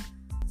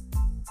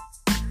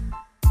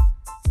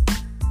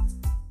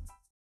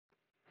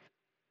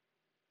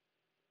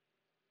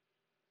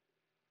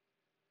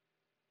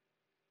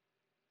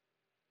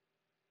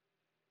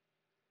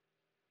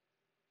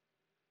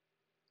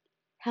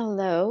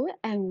 Hello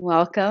and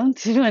welcome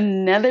to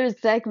another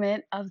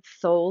segment of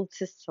Soul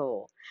to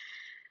Soul.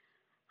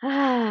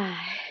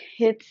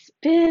 It's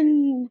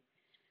been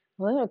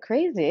a little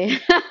crazy.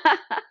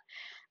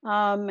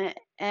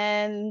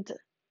 And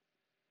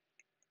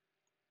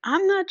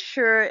I'm not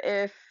sure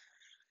if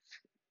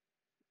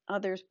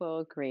others will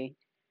agree.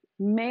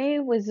 May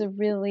was a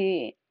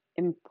really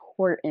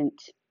important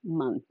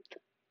month.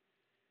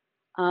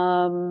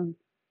 I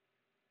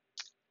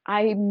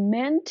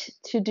meant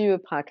to do a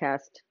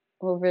podcast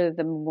over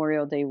the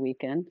Memorial Day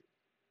weekend.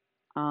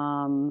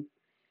 And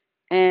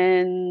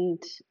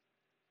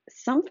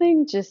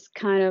something just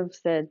kind of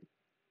said,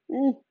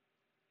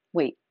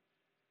 wait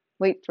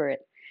for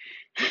it.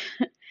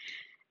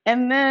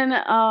 And then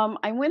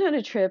I went on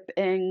a trip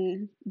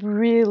and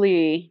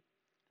really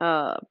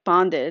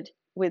bonded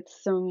with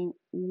some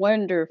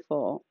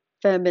wonderful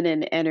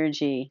feminine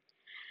energy.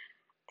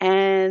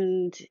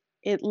 And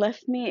it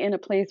left me in a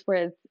place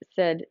where it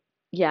said,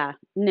 yeah,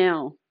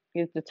 now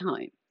is the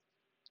time.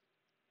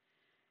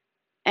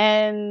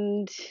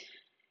 And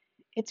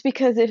it's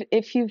because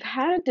if you've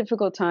had a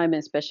difficult time,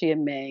 especially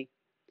in May,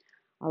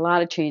 a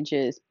lot of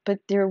changes, but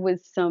there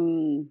was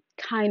some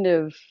kind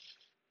of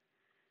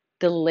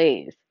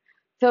delays.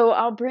 So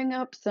I'll bring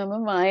up some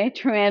of my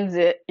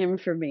transit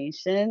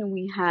information.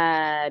 We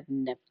had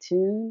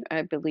Neptune,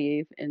 I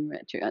believe, in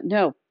retrograde.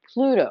 No,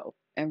 Pluto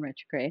in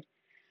retrograde.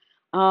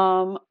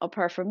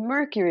 Apart from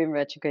Mercury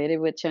retrograde,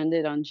 which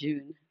ended on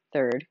June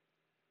 3rd.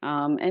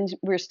 And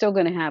we're still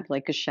going to have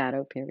like a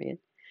shadow period.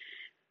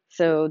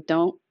 So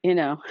don't,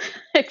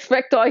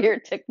 expect all your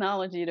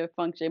technology to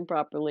function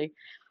properly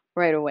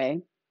right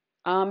away.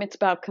 It's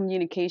about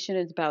communication,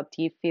 it's about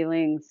deep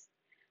feelings,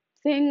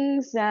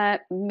 things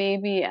that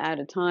maybe at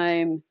a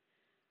time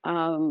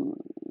um,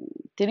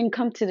 didn't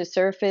come to the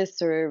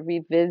surface or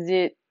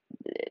revisit,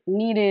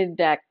 needed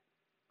that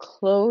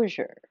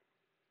closure,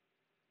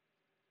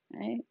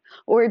 right?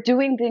 Or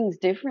doing things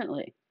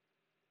differently.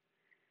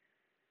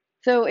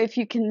 So if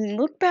you can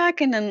look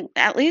back in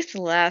at least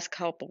the last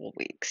couple of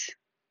weeks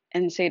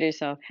and say to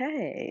yourself,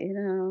 hey,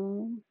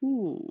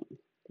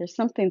 there's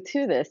something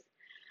to this.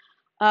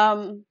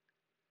 Um,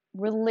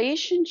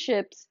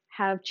 Relationships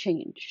have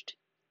changed,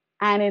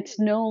 and it's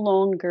no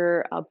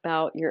longer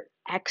about your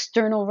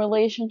external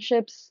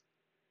relationships,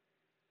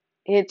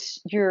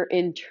 it's your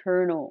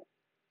internal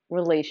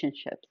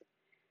relationships.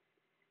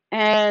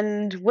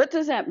 And what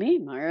does that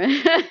mean, Myra?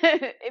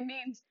 It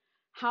means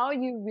how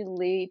you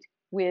relate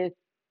with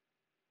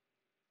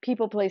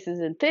people, places,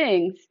 and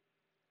things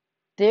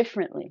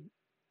differently.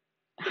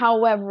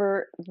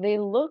 However, they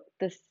look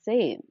the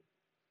same.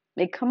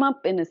 They come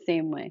up in the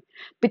same way,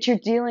 but you're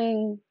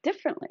dealing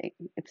differently.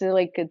 It's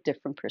like a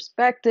different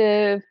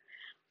perspective.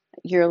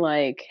 You're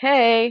like,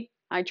 hey,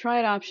 I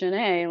tried option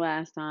A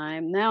last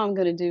time. Now I'm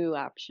going to do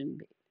option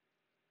B.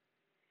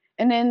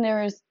 And then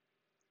there's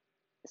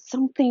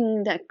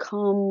something that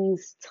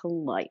comes to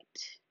light.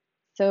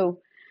 So,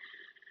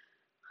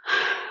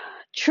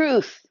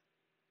 truth,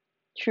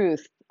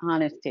 truth,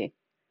 honesty.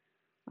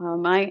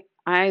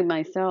 I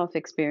myself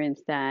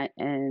experienced that,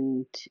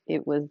 and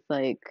it was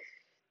like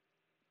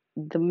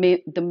the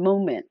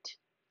moment.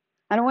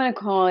 I don't want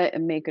to call it a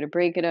make it or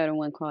break it. I don't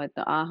want to call it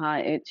the aha.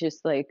 It's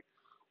just like,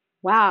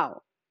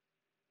 wow,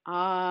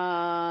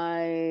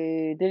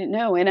 I didn't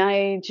know, and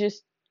I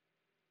just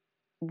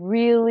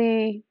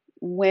really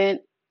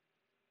went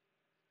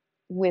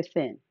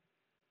within.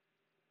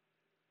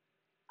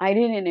 I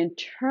didn't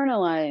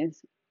internalize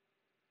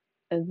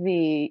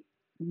the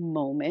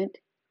moment.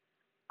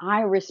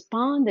 I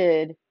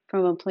responded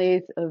from a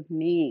place of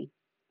me.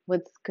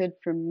 What's good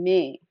for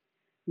me,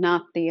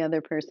 not the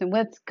other person.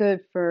 What's good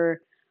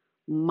for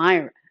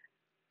Myra?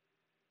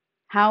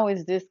 How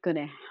is this going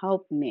to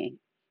help me?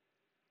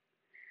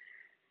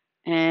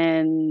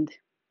 And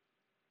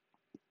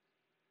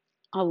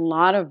a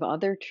lot of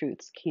other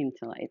truths came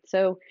to light.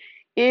 So,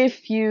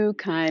 if you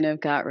kind of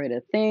got rid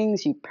of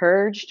things, you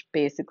purged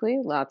basically,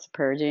 lots of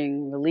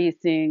purging,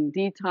 releasing,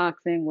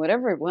 detoxing,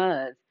 whatever it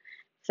was,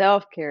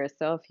 self care,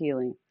 self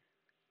healing.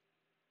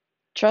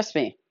 Trust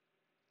me,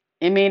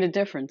 it made a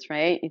difference,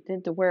 right? It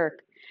did the work.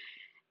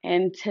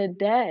 And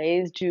today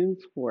is June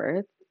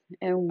 4th,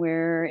 and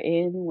we're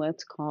in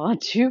what's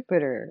called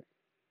Jupiter.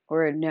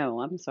 Or,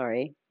 no, I'm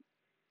sorry,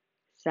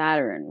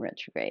 Saturn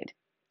retrograde.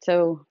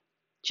 So,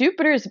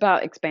 Jupiter is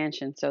about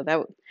expansion. So,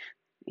 the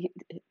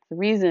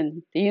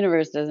reason the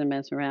universe doesn't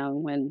mess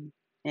around when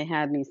it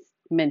had me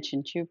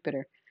mention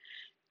Jupiter.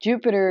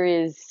 Jupiter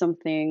is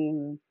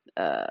something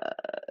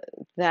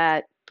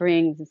that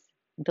brings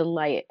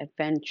delight,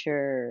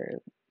 adventure,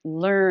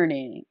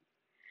 learning,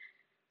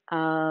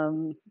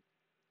 um,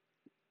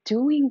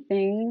 doing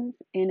things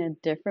in a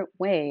different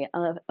way,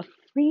 a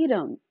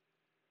freedom,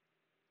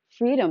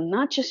 freedom,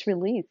 not just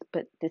release,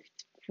 but this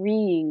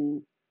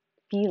freeing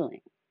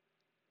feeling.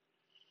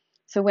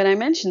 So when I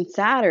mentioned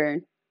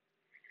Saturn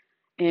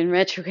in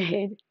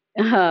retrograde,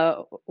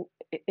 uh,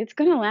 it's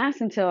going to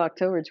last until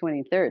October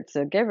 23rd.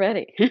 So get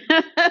ready.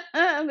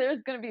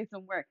 There's going to be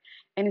some work.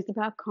 And it's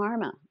about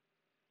karma.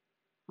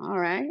 All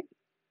right.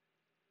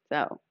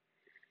 So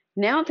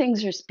now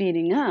things are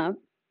speeding up.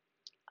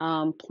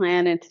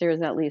 Planets,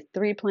 there's at least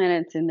three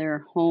planets in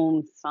their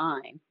home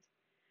sign: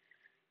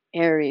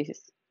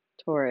 Aries,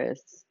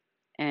 Taurus,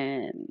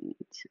 and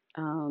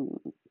um,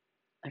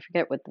 I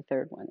forget what the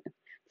third one is.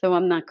 So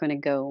I'm not going to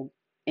go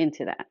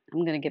into that.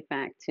 I'm going to get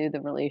back to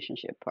the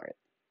relationship part.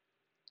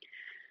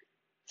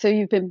 So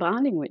you've been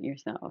bonding with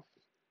yourself.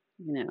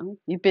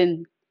 You've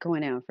been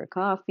going out for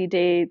coffee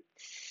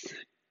dates,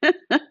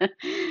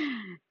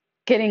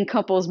 getting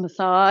couples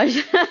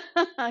massage,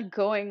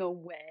 going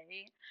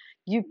away.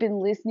 You've been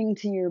listening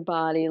to your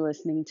body,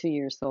 listening to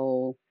your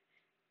soul,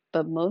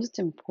 but most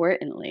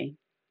importantly,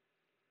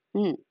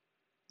 hmm,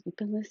 you've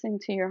been listening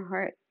to your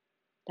heart.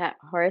 That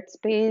heart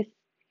space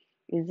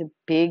is a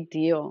big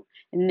deal.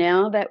 And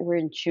now that we're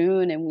in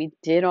June and we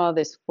did all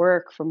this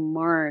work from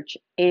March,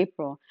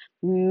 April,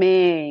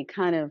 May,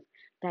 kind of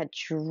that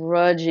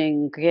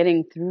drudging,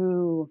 getting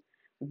through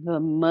the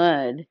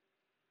mud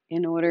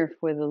in order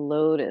for the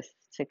lotus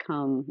to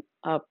come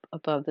up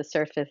above the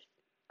surface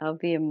of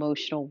the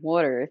emotional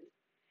waters,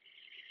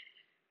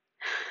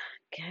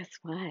 guess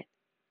what?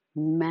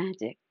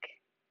 Magic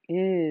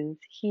is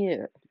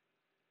here.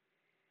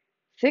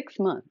 6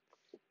 months,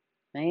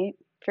 right?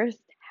 First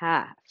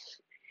half.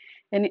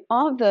 And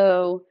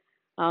although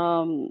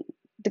um,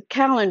 the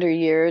calendar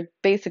year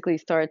basically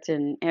starts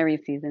in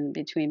Aries season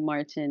between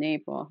March and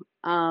April,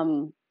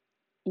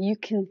 you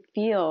can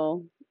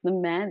feel the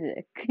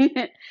magic.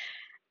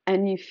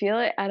 And you feel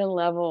it at a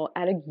level,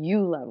 at a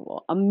you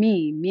level, a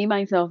me,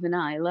 myself, and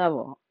I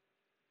level.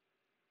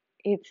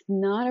 It's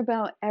not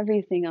about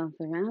everything else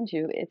around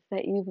you. It's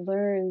that you've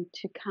learned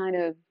to kind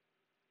of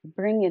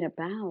bring it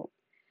about,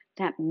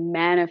 that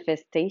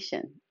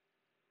manifestation,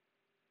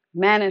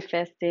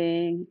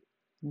 manifesting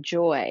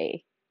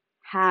joy,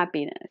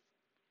 happiness,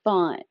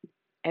 fun,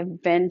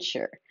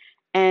 adventure,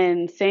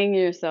 and saying to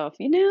yourself,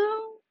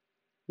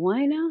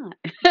 why not?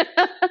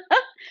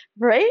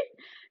 Right?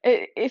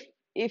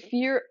 If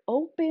you're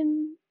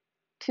open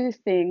to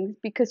things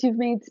because you've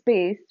made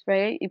space,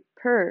 right? You've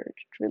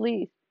purged,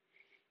 released,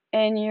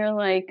 and you're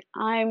like,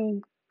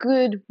 I'm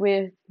good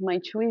with my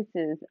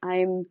choices.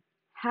 I'm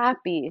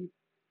happy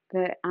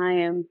that I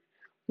am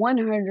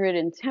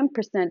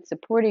 110%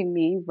 supporting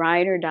me,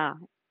 ride or die.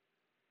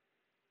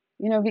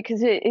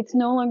 Because it's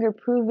no longer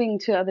proving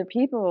to other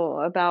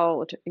people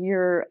about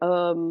your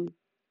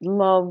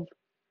love,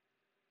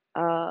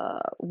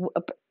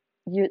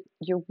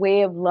 your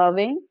way of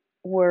loving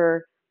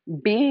or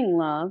being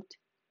loved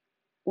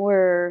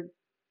or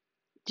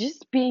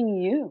just being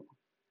you.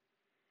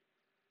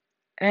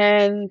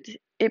 And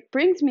it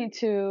brings me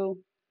to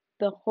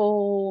the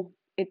whole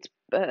it's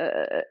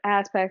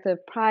aspect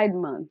of Pride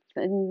Month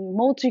and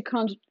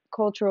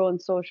multicultural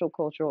and social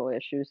cultural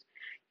issues.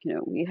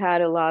 We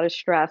had a lot of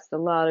stress, a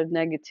lot of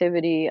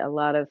negativity, a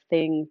lot of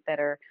things that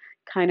are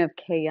kind of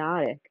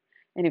chaotic.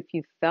 And if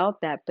you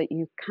felt that, but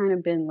you've kind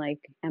of been like,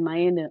 am I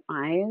in the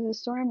eye of the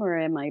storm or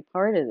am I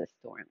part of the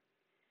storm?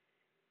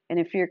 And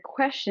if you're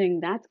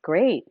questioning, that's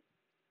great.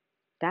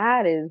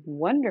 That is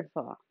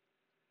wonderful.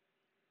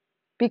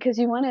 Because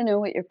you want to know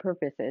what your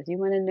purpose is. You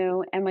want to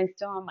know, am I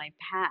still on my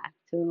path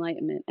to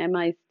enlightenment? Am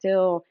I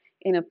still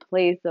in a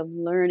place of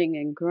learning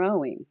and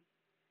growing?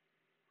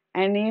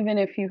 And even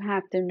if you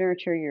have to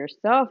nurture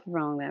yourself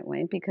wrong that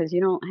way because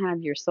you don't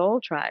have your soul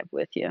tribe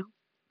with you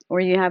or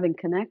you haven't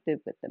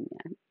connected with them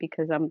yet,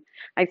 because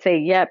I say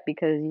yet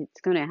because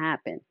it's going to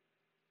happen.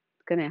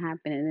 It's going to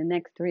happen in the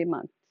next 3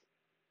 months.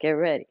 Get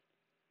ready.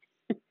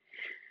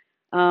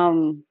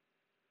 Um,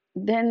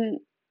 then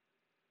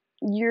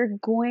you're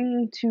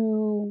going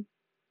to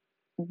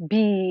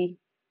be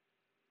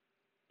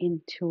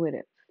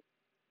intuitive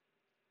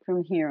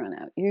from here on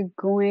out. You're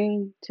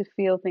going to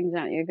feel things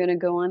out. You're going to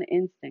go on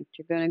instinct.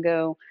 You're going to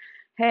go,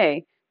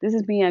 hey, this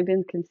is me. I've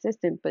been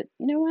consistent, but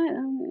you know what?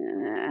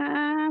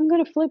 I'm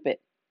going to flip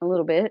it a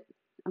little bit.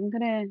 I'm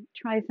going to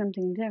try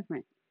something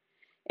different.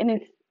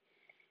 And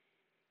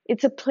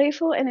it's a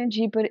playful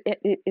energy, but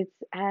it's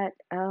at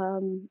a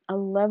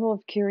level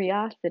of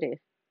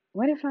curiosity.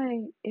 What if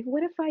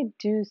I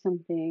do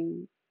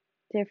something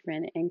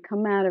different and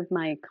come out of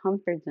my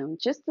comfort zone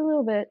just a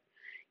little bit?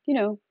 You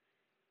know,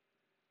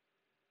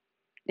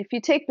 if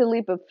you take the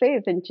leap of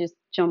faith and just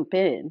jump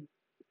in,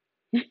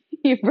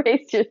 you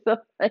brace yourself.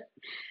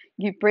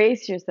 You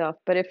brace yourself.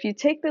 But if you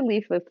take the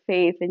leap of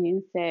faith and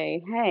you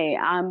say, "Hey,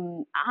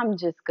 I'm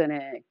just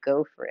gonna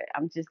go for it.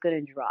 I'm just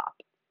gonna drop,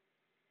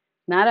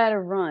 not at a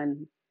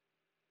run.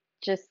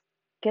 Just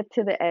get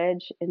to the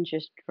edge and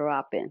just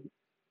drop in."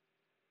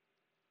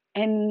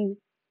 And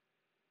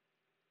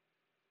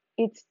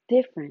it's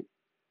different.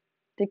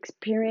 The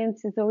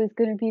experience is always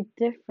going to be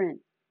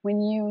different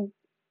when you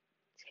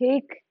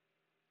take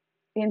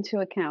into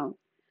account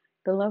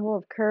the level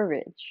of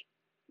courage.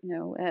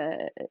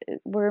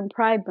 We're in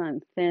Pride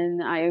Month,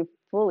 and I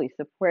fully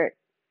support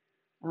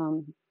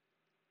um,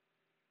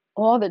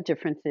 all the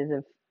differences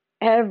of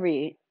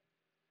every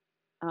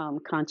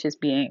conscious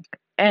being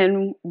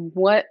and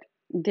what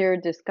they're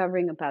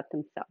discovering about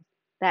themselves.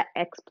 That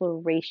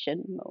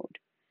exploration mode.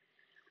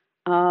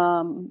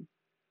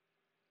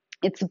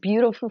 It's a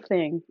beautiful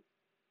thing.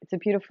 It's a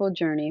beautiful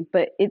journey,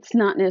 but it's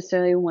not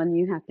necessarily one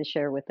you have to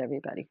share with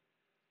everybody.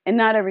 And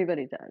not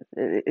everybody does.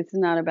 It's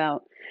not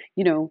about,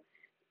 you know,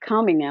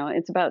 coming out.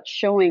 It's about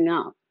showing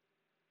up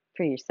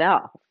for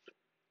yourself,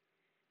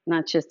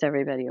 not just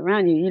everybody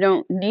around you. You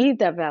don't need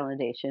that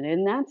validation.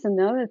 And that's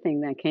another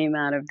thing that came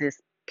out of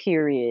this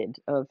period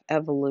of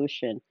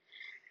evolution.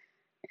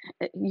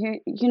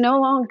 You're no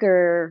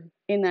longer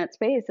in that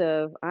space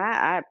of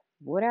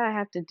what do I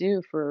have to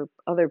do for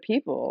other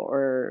people,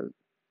 or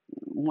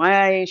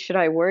why should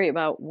I worry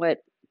about what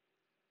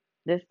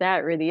this,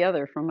 that, or the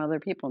other from other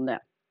people? No,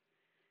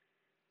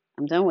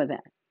 I'm done with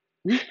that.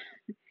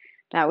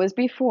 That was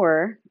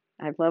before.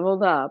 I've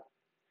leveled up,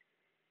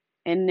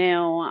 and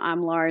now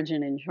I'm large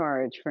and in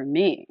charge for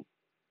me.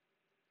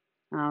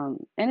 And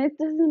it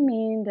doesn't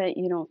mean that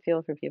you don't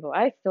feel for people.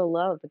 I still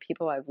love the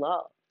people I've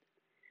loved.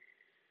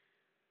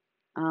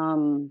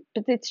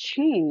 But it's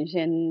changed,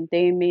 and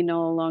they may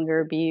no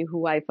longer be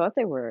who I thought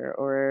they were,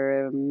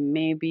 or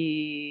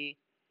maybe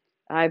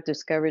I've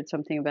discovered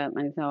something about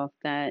myself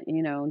that,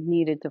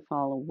 needed to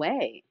fall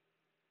away,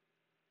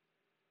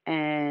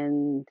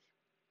 and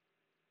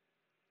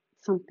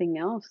something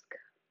else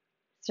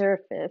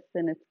surfaced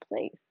in its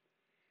place.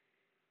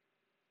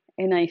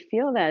 And I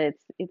feel that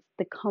it's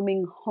the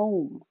coming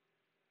home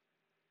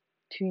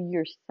to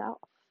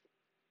yourself.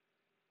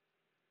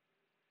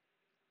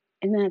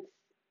 And that's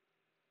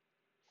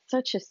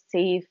such a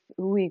safe,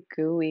 ooey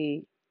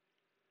gooey,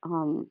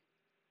 um,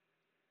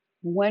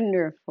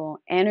 wonderful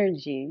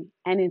energy.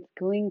 And it's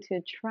going to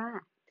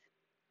attract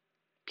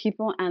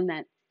people on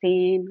that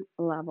same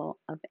level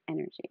of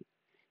energy.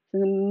 So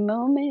the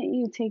moment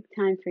you take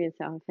time for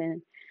yourself,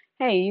 and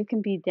hey, you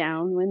can be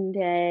down one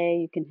day,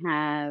 you can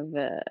have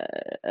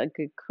a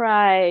good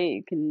cry,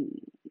 you can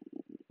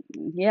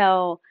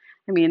yell.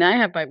 I mean, I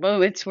have my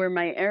moments where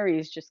my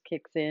Aries just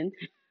kicks in,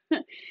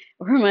 or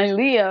my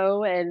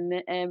Leo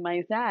and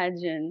my Sag,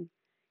 and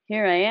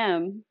here I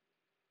am,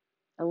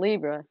 a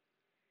Libra,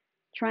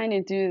 trying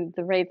to do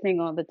the right thing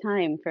all the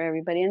time for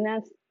everybody, and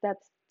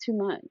that's too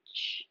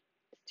much.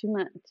 It's too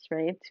much,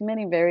 right? Too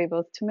many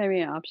variables, too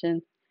many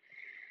options.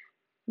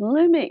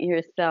 Limit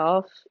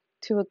yourself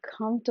to a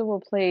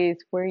comfortable place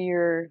where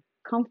you're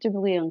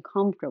comfortably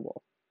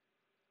uncomfortable.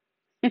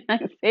 I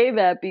say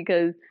that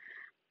because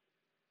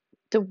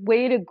the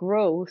way to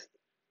growth,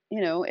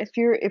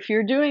 if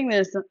you're doing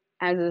this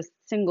as a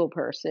single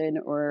person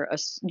or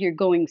you're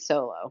going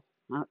solo.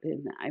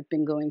 And I've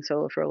been going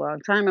solo for a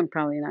long time. I'm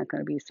probably not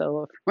going to be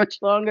solo for much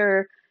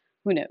longer.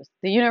 Who knows?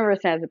 The universe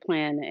has a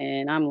plan,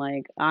 and I'm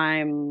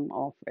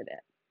all for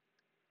that.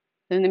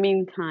 In the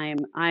meantime,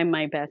 I'm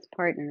my best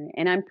partner,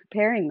 and I'm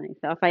preparing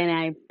myself, and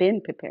I've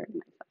been preparing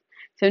myself.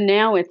 So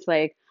now it's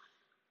like,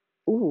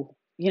 ooh,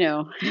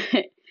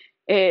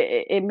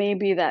 it may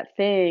be that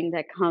thing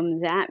that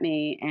comes at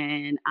me,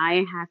 and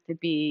I have to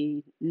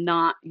be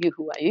not you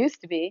who I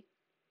used to be,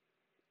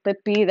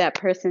 but be that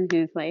person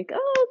who's like,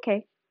 oh,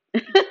 okay.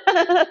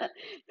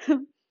 It's a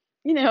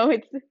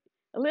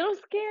little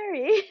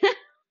scary,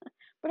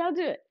 but I'll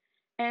do it.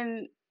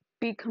 And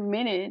be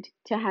committed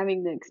to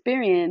having the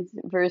experience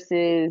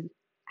versus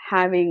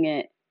having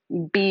it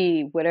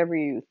be whatever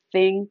you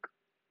think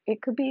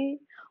it could be,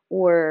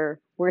 or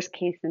worst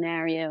case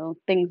scenario,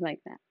 things like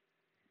that.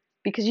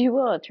 Because you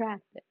will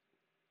attract it.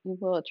 You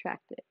will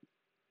attract it.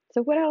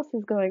 So, what else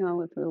is going on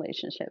with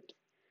relationships?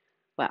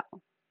 Well,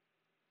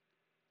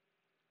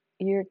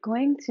 you're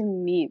going to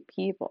meet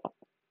people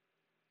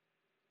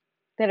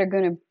that are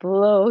going to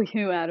blow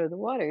you out of the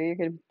water. You're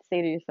going to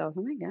say to yourself,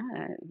 oh my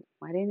God,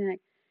 why didn't I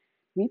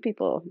meet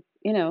people,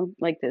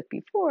 like this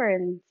before,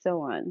 and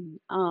so on.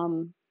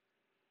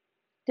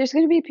 There's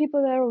going to be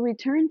people that will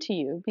return to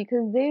you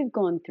because they've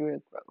gone through a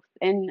growth.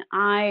 And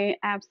I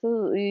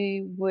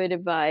absolutely would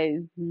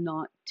advise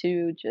not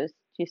to just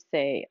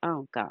say,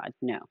 oh God,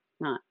 no,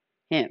 not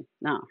him,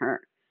 not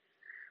her.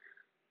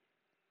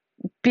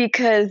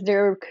 Because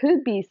there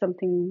could be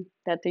something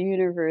that the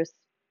universe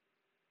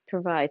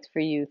provides for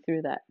you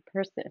through that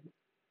person.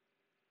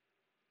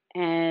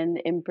 And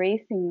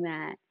embracing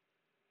that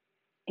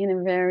in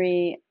a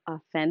very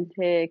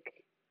authentic,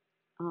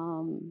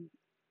 um,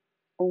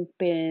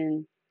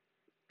 open,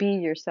 be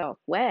yourself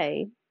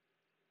way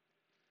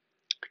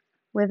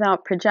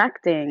without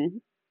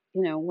projecting,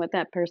 what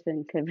that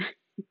person could,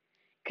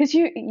 because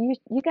you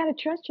got to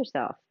trust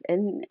yourself,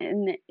 and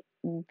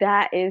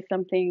that is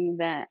something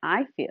that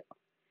I feel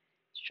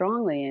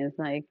strongly is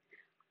like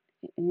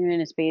you're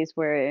in a space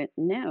where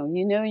no,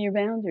 you know your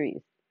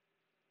boundaries,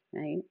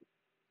 right?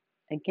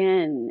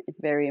 Again, it's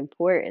very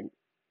important,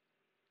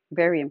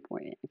 very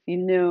important. If you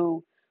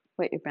know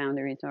what your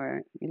boundaries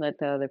are, you let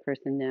the other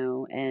person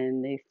know,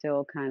 and they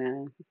still kind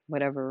of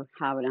whatever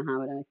habit,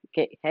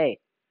 get hey,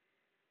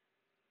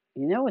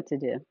 you know what to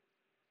do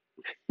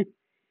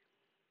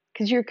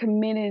because you're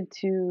committed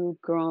to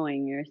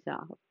growing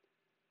yourself.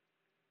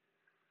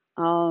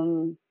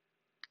 Um,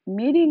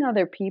 Meeting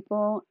other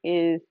people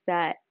is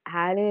that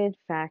added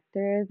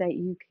factor that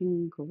you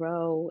can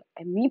grow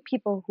and meet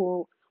people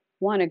who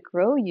want to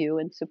grow you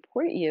and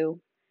support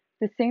you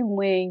the same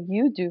way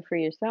you do for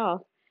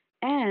yourself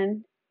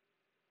and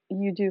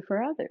you do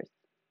for others.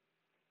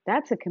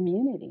 That's a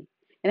community.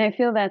 And I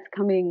feel that's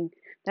going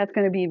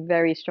to be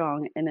very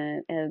strong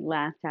in a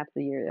last half of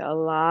the year. A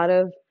lot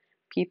of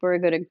people are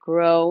going to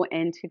grow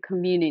into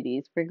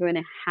communities. We're going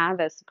to have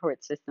a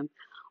support system.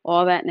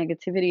 All that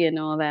negativity and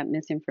all that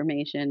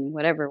misinformation,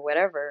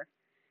 whatever,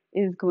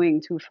 is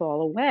going to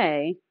fall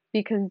away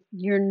because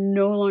you're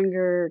no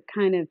longer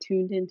kind of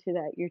tuned into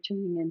that. You're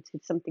tuning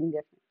into something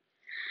different.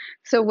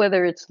 So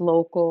whether it's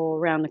local,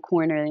 around the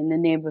corner, in the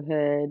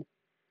neighborhood,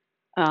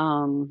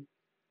 um,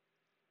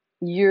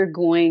 you're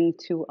going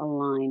to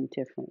align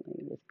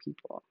differently with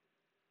people.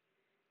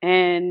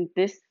 And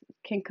this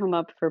can come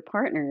up for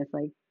partners.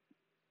 Like,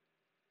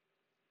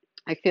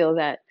 I feel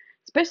that,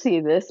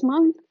 especially this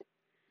month,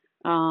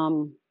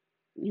 um,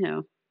 you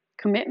know,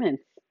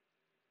 commitments,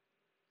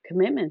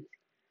 commitments.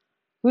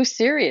 Who's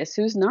serious?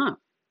 Who's not?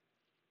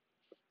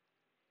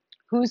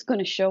 Who's going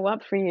to show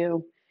up for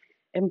you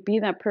and be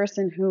that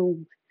person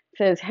who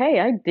says, hey,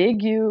 I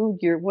dig you.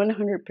 You're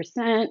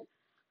 100%.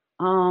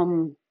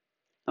 Um,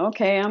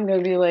 okay, I'm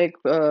going to be like,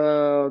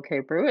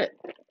 okay, prove it.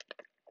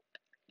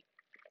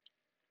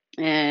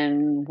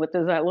 And what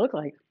does that look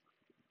like?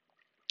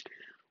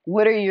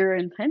 What are your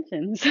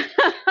intentions?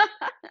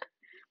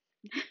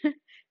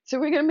 So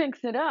we're going to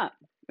mix it up.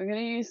 We're going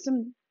to use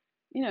some,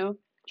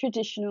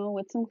 traditional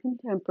with some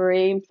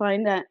contemporary, and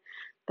find that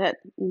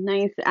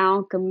nice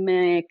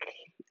alchemic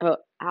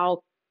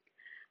al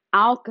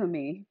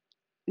alchemy,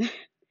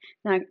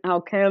 not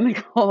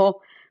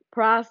alchemical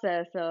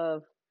process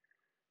of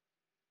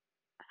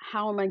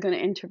how am I going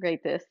to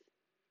integrate this,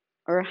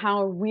 or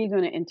how are we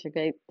going to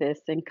integrate this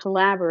and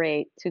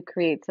collaborate to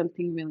create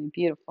something really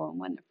beautiful and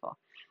wonderful.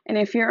 And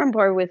if you're on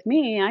board with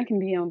me, I can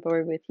be on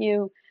board with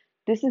you.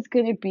 This is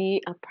going to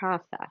be a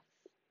process,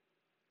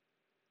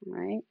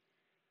 right?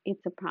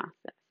 It's a process.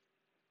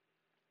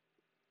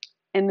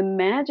 And the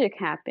magic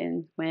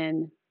happens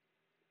when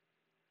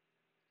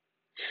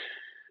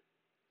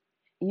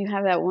you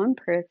have that one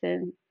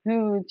person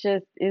who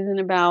just isn't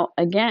about,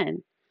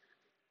 again,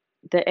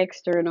 the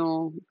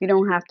external. We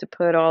don't have to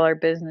put all our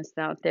business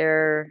out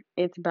there.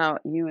 It's about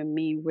you and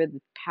me. We're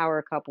the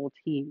power couple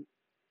team.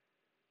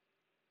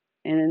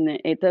 And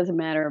it doesn't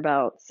matter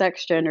about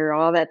sex, gender,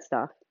 all that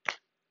stuff.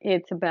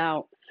 It's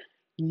about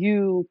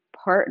you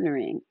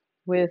partnering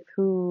with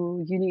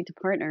who you need to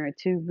partner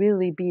to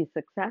really be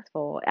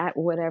successful at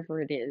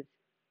whatever it is,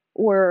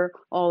 or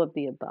all of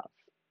the above.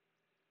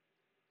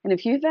 And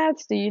if you've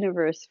asked the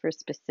universe for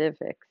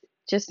specifics,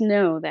 just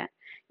know that,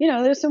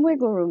 there's some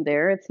wiggle room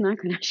there. It's not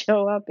going to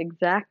show up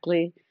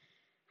exactly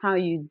how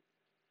you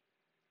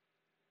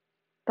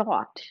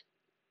thought,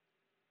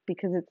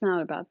 because it's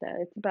not about that.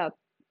 It's about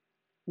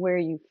where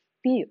you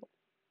feel.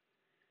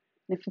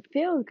 And if it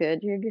feels good,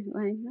 you're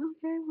like,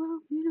 okay, well,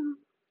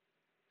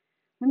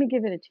 let me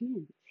give it a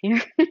chance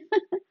here.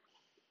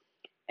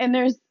 And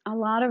there's a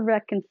lot of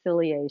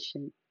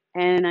reconciliation.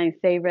 And I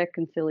say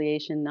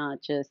reconciliation,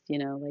 not just,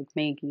 like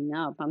making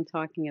up. I'm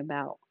talking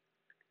about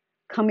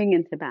coming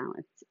into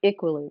balance,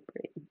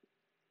 equilibrium.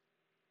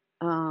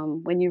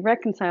 When you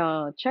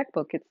reconcile a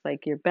checkbook, it's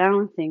like you're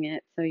balancing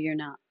it so you're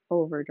not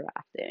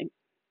overdrafting.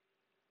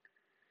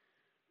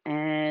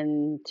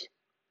 And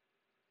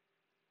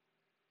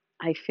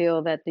I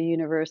feel that the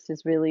universe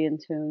is really in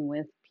tune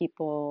with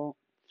people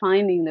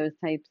finding those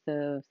types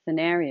of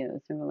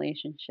scenarios and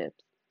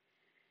relationships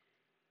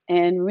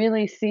and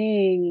really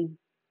seeing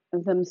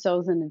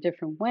themselves in a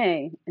different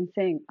way and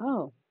saying,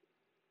 oh,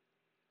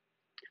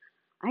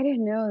 I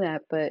didn't know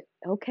that, but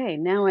okay,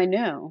 now I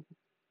know.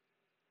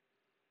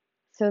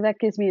 So that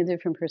gives me a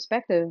different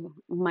perspective.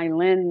 My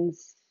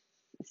lens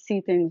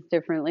see things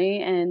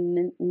differently,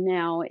 and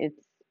now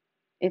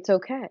it's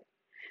okay,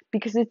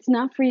 because it's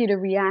not for you to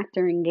react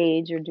or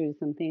engage or do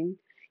something.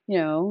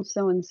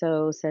 So and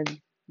so said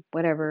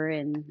whatever,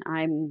 and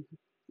I'm,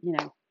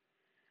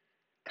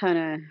 kind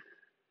of,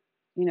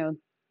 you know,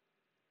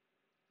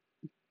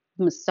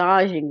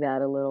 massaging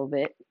that a little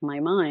bit, my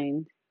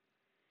mind,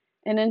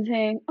 and then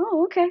saying,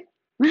 oh, okay,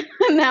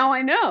 now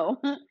I know.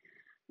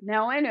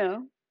 Now I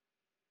know.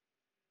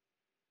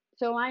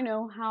 So I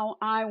know how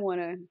I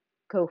want to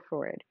go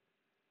forward.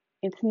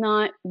 It's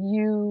not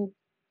you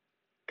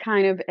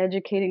kind of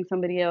educating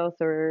somebody else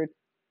or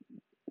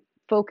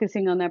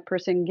focusing on that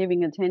person,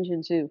 giving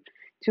attention to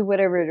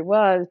whatever it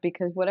was,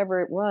 because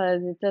whatever it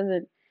was, it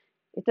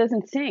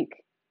doesn't sync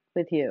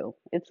with you.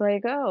 It's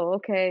like, oh,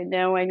 okay,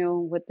 now I know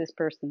what this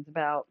person's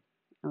about.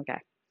 Okay,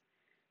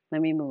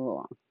 let me move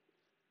along.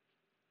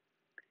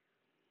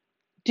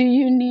 Do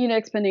you need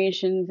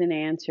explanations and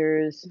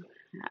answers?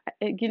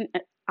 Again,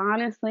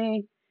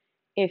 honestly,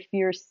 if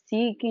you're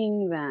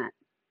seeking that,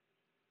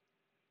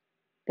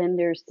 then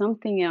there's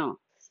something else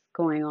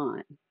going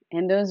on.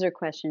 And those are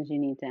questions you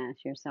need to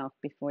ask yourself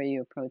before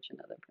you approach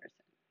another person.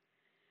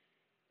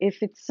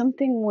 If it's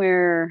something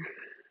where,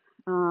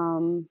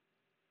 um,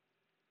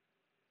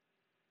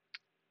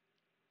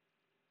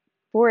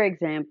 for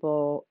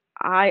example,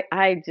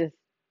 I just,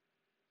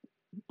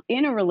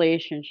 in a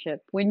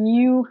relationship, when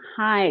you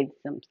hide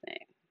something,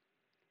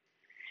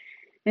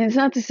 and it's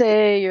not to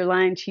say you're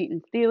lying,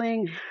 cheating,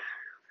 stealing,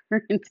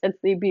 or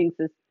intensely being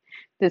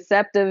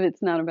deceptive.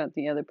 It's not about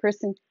the other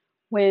person.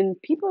 When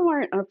people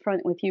aren't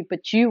upfront with you,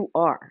 but you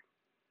are,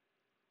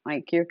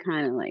 like, you're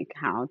kind of like,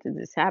 how did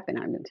this happen?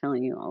 I've been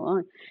telling you all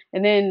along.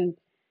 And then,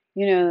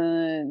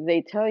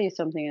 they tell you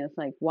something, and it's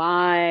like,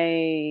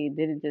 why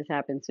didn't this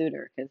happen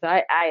sooner? Because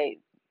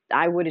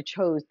I would have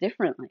chose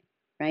differently,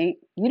 right?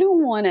 You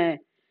don't want to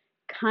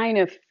kind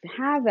of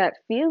have that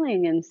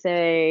feeling and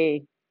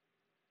say,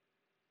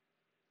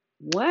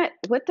 what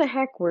the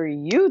heck were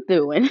you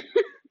doing?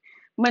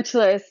 Much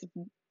less,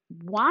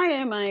 why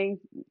am I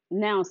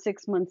now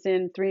 6 months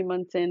in, 3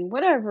 months in,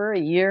 whatever, a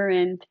year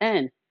in,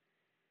 10,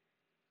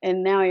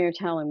 and now you're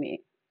telling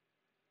me?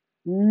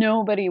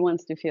 Nobody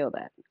wants to feel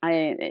that.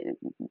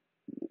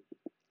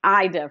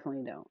 I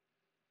definitely don't.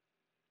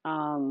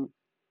 Um,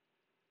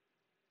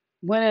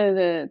 One of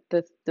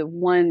the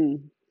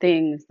one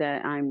things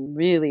that I'm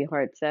really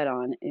hard set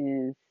on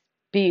is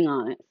being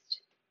honest.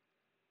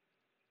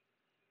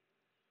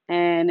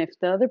 And if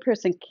the other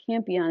person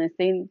can't be honest,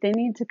 they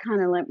need to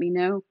kind of let me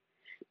know,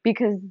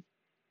 because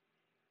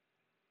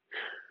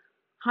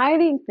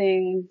hiding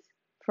things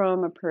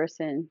from a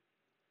person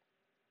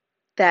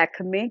that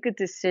could make a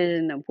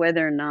decision of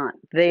whether or not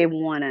they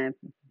want to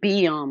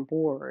be on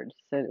board,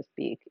 so to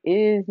speak,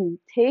 is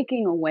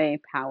taking away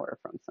power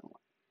from someone.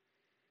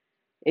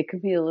 It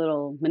could be a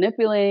little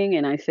manipulating,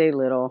 and I say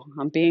little,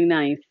 I'm being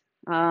nice,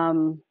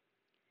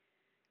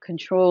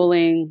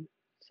 controlling,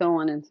 so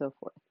on and so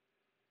forth.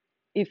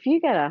 If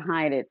you gotta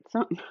hide it,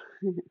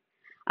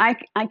 I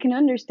can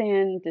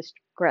understand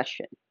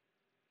discretion,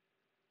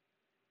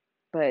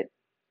 but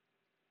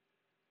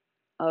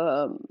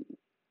um,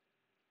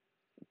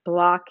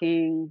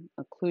 blocking,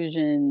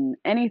 occlusion,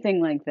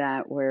 anything like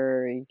that,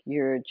 where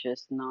you're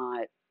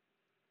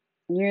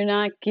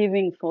not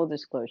giving full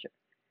disclosure.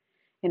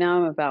 And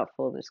I'm about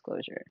full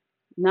disclosure.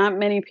 Not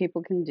many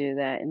people can do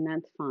that, and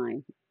that's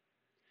fine.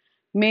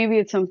 Maybe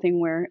it's something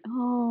where,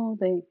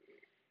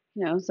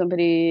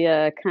 somebody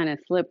kind of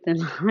slipped and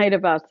lied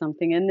about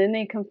something, and then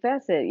they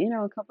confess it,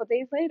 a couple of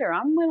days later.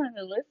 I'm willing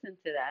to listen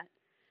to that.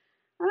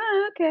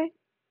 Okay.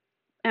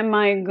 Am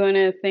I going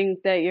to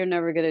think that you're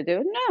never going to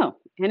do it? No.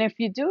 And if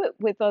you do it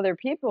with other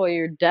people,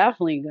 you're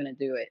definitely going to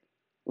do it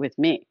with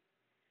me.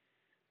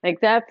 Like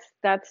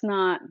that's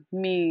not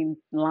me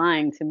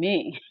lying to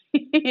me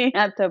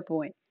at that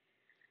point.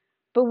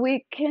 But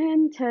we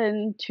can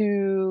tend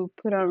to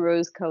put on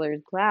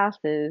rose-colored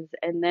glasses,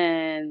 and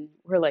then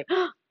we're like,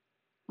 oh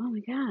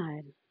my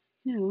God,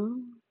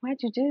 why'd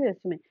you do this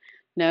to me?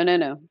 No, no,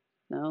 no.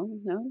 No,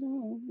 no,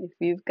 no. If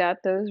you've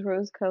got those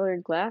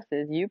rose-colored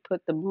glasses, you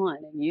put them on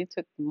and you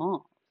took them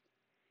off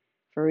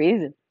for a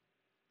reason.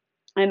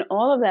 And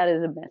all of that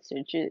is a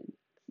message,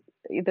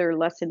 either a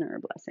lesson or a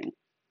blessing.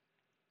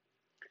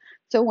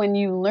 So when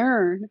you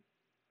learn,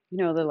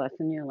 the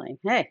lesson, you're like,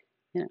 hey,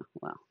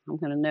 well, I'm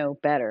going to know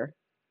better,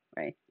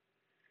 right?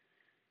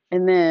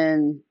 And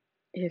then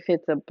if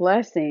it's a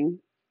blessing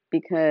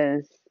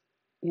because,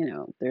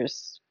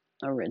 there's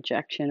a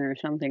rejection or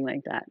something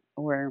like that,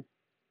 or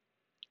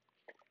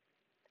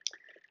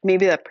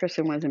maybe that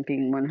person wasn't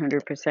being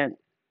 100%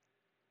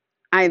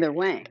 either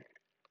way,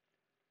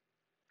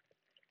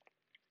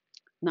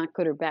 not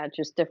good or bad,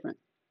 just different.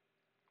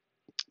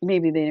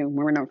 Maybe they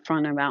weren't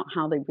upfront about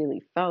how they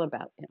really felt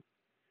about you.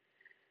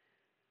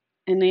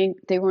 And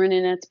they weren't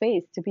in that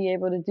space to be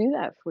able to do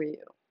that for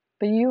you.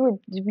 But you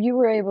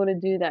were able to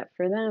do that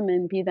for them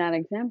and be that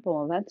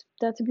example.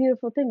 That's a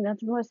beautiful thing.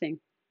 That's a blessing.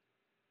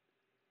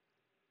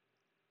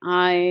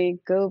 I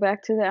go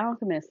back to the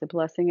alchemist. The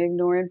blessing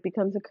ignored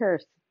becomes a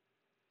curse.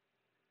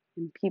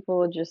 And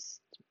people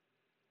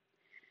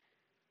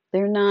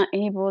they're not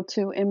able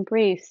to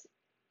embrace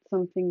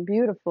something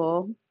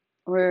beautiful,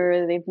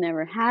 or they've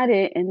never had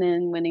it. And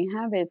then when they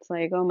have it, it's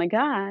like, oh my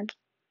God,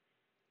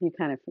 you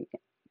kind of freak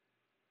out.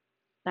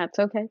 That's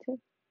okay too.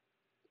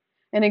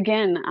 And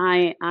again,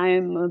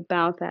 I'm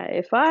about that.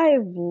 If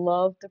I've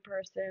loved a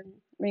person,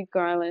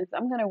 regardless,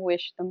 I'm gonna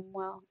wish them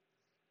well.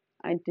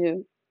 I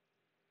do.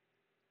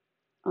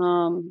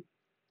 Um,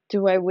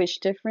 do I wish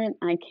different?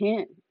 I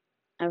can't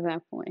at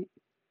that point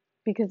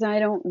because I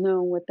don't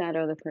know what that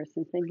other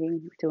person's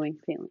thinking, doing,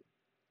 feeling.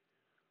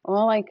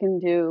 All I can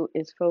do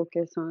is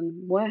focus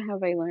on what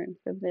have I learned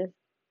from this?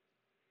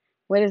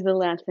 What is the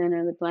lesson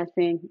or the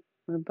blessing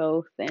or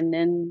both? And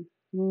then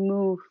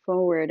move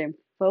forward and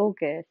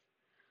focus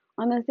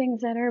on the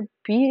things that are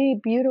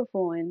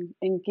beautiful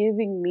and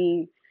giving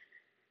me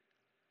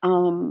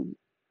um,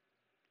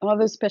 all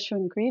those special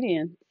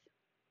ingredients.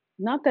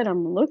 Not that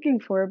I'm looking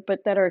for, but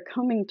that are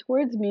coming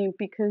towards me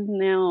because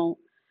now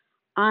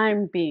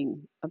I'm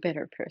being a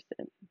better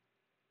person.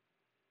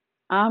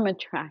 I'm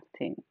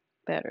attracting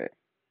better.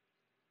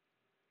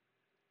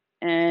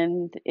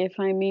 And if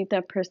I meet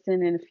that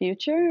person in the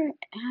future,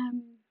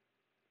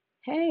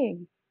 hey,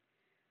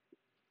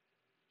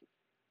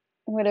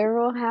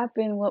 whatever will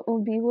happen, what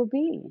will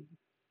be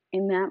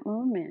in that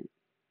moment.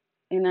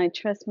 And I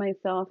trust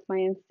myself, my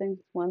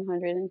instincts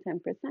 110%.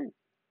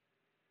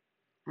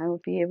 I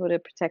will be able to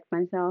protect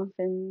myself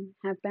and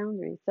have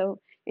boundaries. So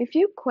if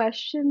you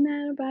question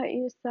that about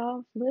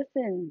yourself,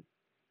 listen,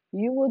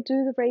 you will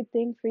do the right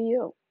thing for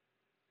you.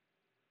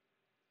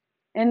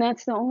 And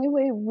that's the only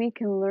way we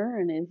can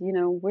learn is,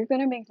 we're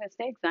going to make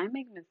mistakes. I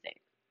make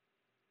mistakes.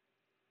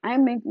 I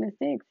make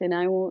mistakes and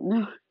I won't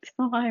know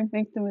until I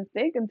make the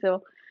mistake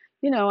until,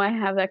 I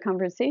have that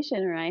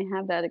conversation or I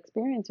have that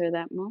experience or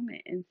that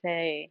moment and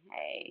say,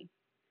 hey,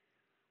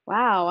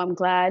 wow, I'm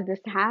glad this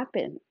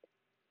happened.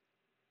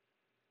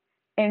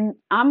 And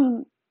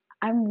I'm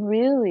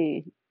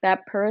really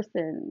that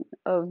person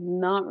of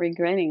not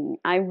regretting.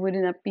 I would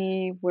not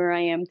be where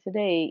I am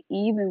today,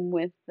 even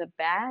with the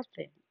bad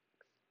things.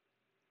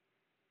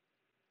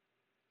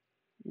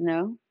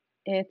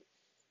 It's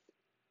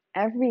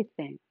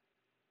everything,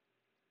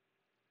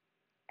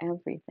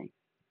 everything.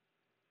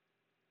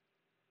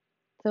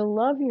 So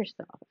love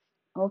yourself.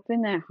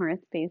 Open that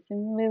heart space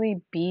and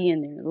really be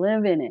in there.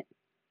 Live in it.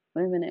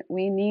 Live in it.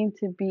 We need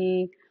to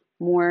be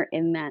more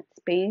in that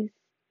space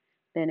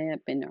than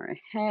up in our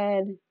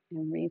head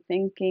and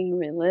rethinking,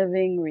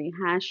 reliving,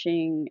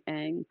 rehashing,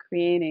 and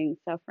creating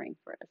suffering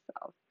for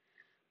ourselves.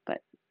 But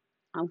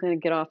I'm going to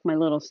get off my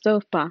little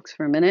soapbox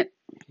for a minute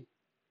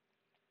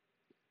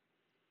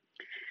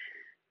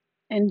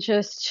and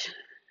just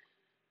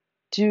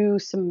do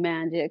some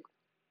magic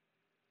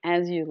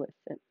as you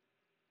listen.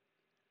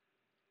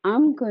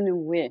 I'm going to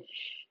wish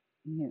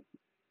you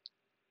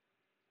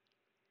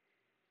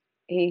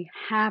a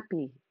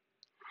happy,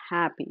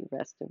 happy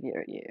rest of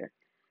your year.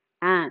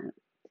 And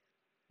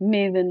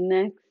may the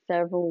next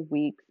several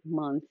weeks,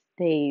 months,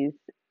 days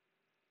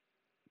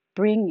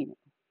bring you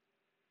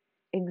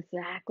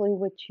exactly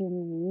what you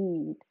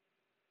need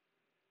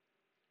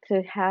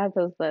to have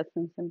those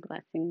lessons and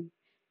blessings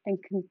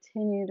and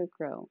continue to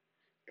grow.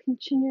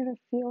 Continue to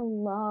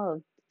feel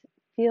loved,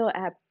 feel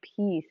at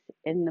peace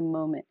in the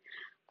moment.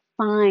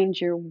 Find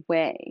your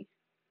way.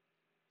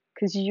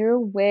 Because your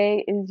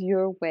way is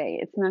your way.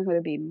 It's not going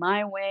to be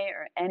my way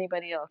or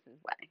anybody else's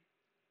way.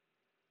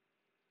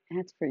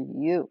 That's for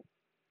you.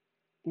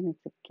 And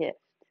it's a gift.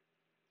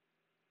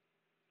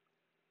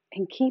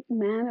 And keep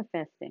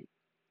manifesting.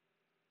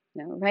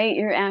 Write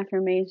your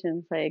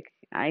affirmations like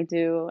I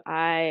do.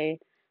 I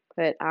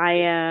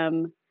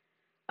am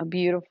a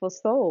beautiful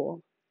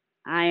soul.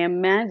 I am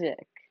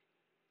magic.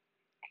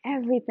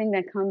 Everything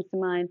that comes to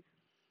mind,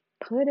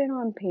 put it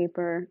on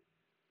paper,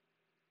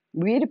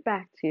 read it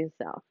back to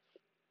yourself.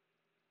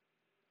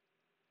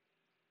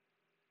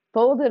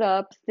 Fold it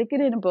up, stick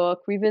it in a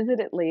book, revisit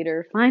it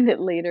later, find it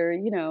later,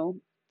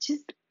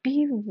 just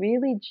be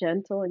really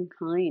gentle and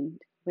kind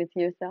with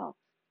yourself.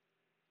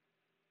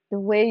 The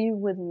way you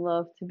would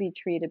love to be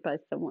treated by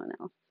someone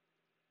else.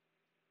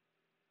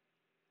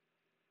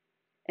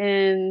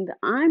 And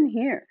I'm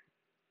here.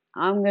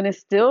 I'm going to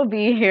still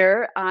be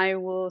here. I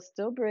will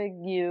still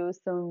bring you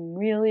some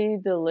really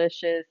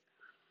delicious,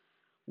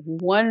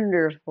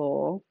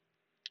 wonderful,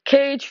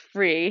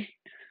 cage-free,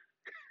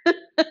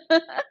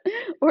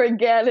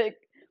 organic,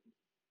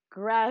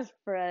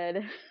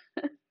 grass-fed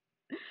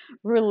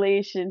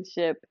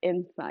relationship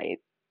insight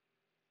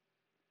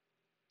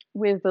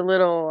with a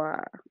little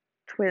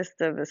twist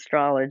of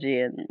astrology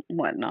and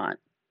whatnot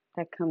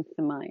that comes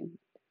to mind.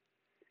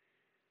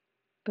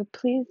 But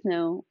please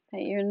know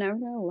that you're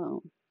never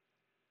alone.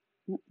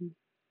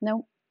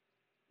 Nope,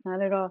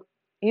 not at all.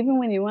 Even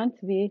when you want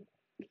to be,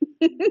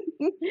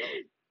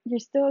 you're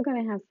still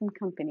going to have some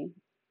company.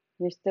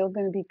 You're still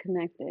going to be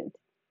connected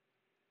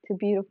to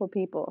beautiful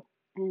people,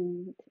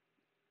 and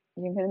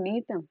you're going to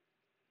meet them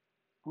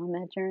on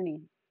that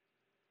journey.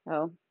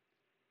 So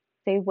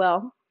stay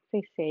well,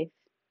 stay safe.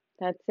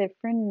 That's it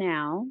for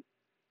now.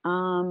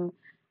 Um,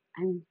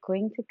 I'm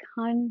going to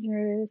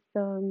conjure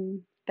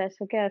some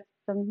special guests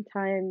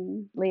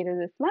sometime later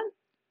this month,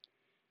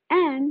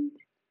 and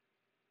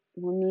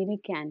we'll meet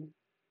again.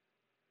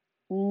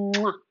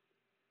 Mwah.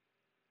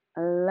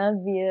 I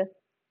love you.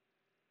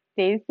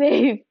 Stay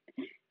safe.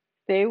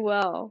 Stay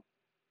well.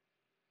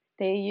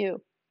 Stay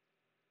you.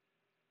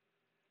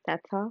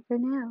 That's all for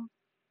now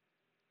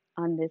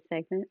on this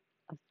segment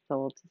of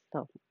Soul to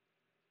Soul.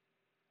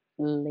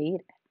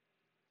 Later.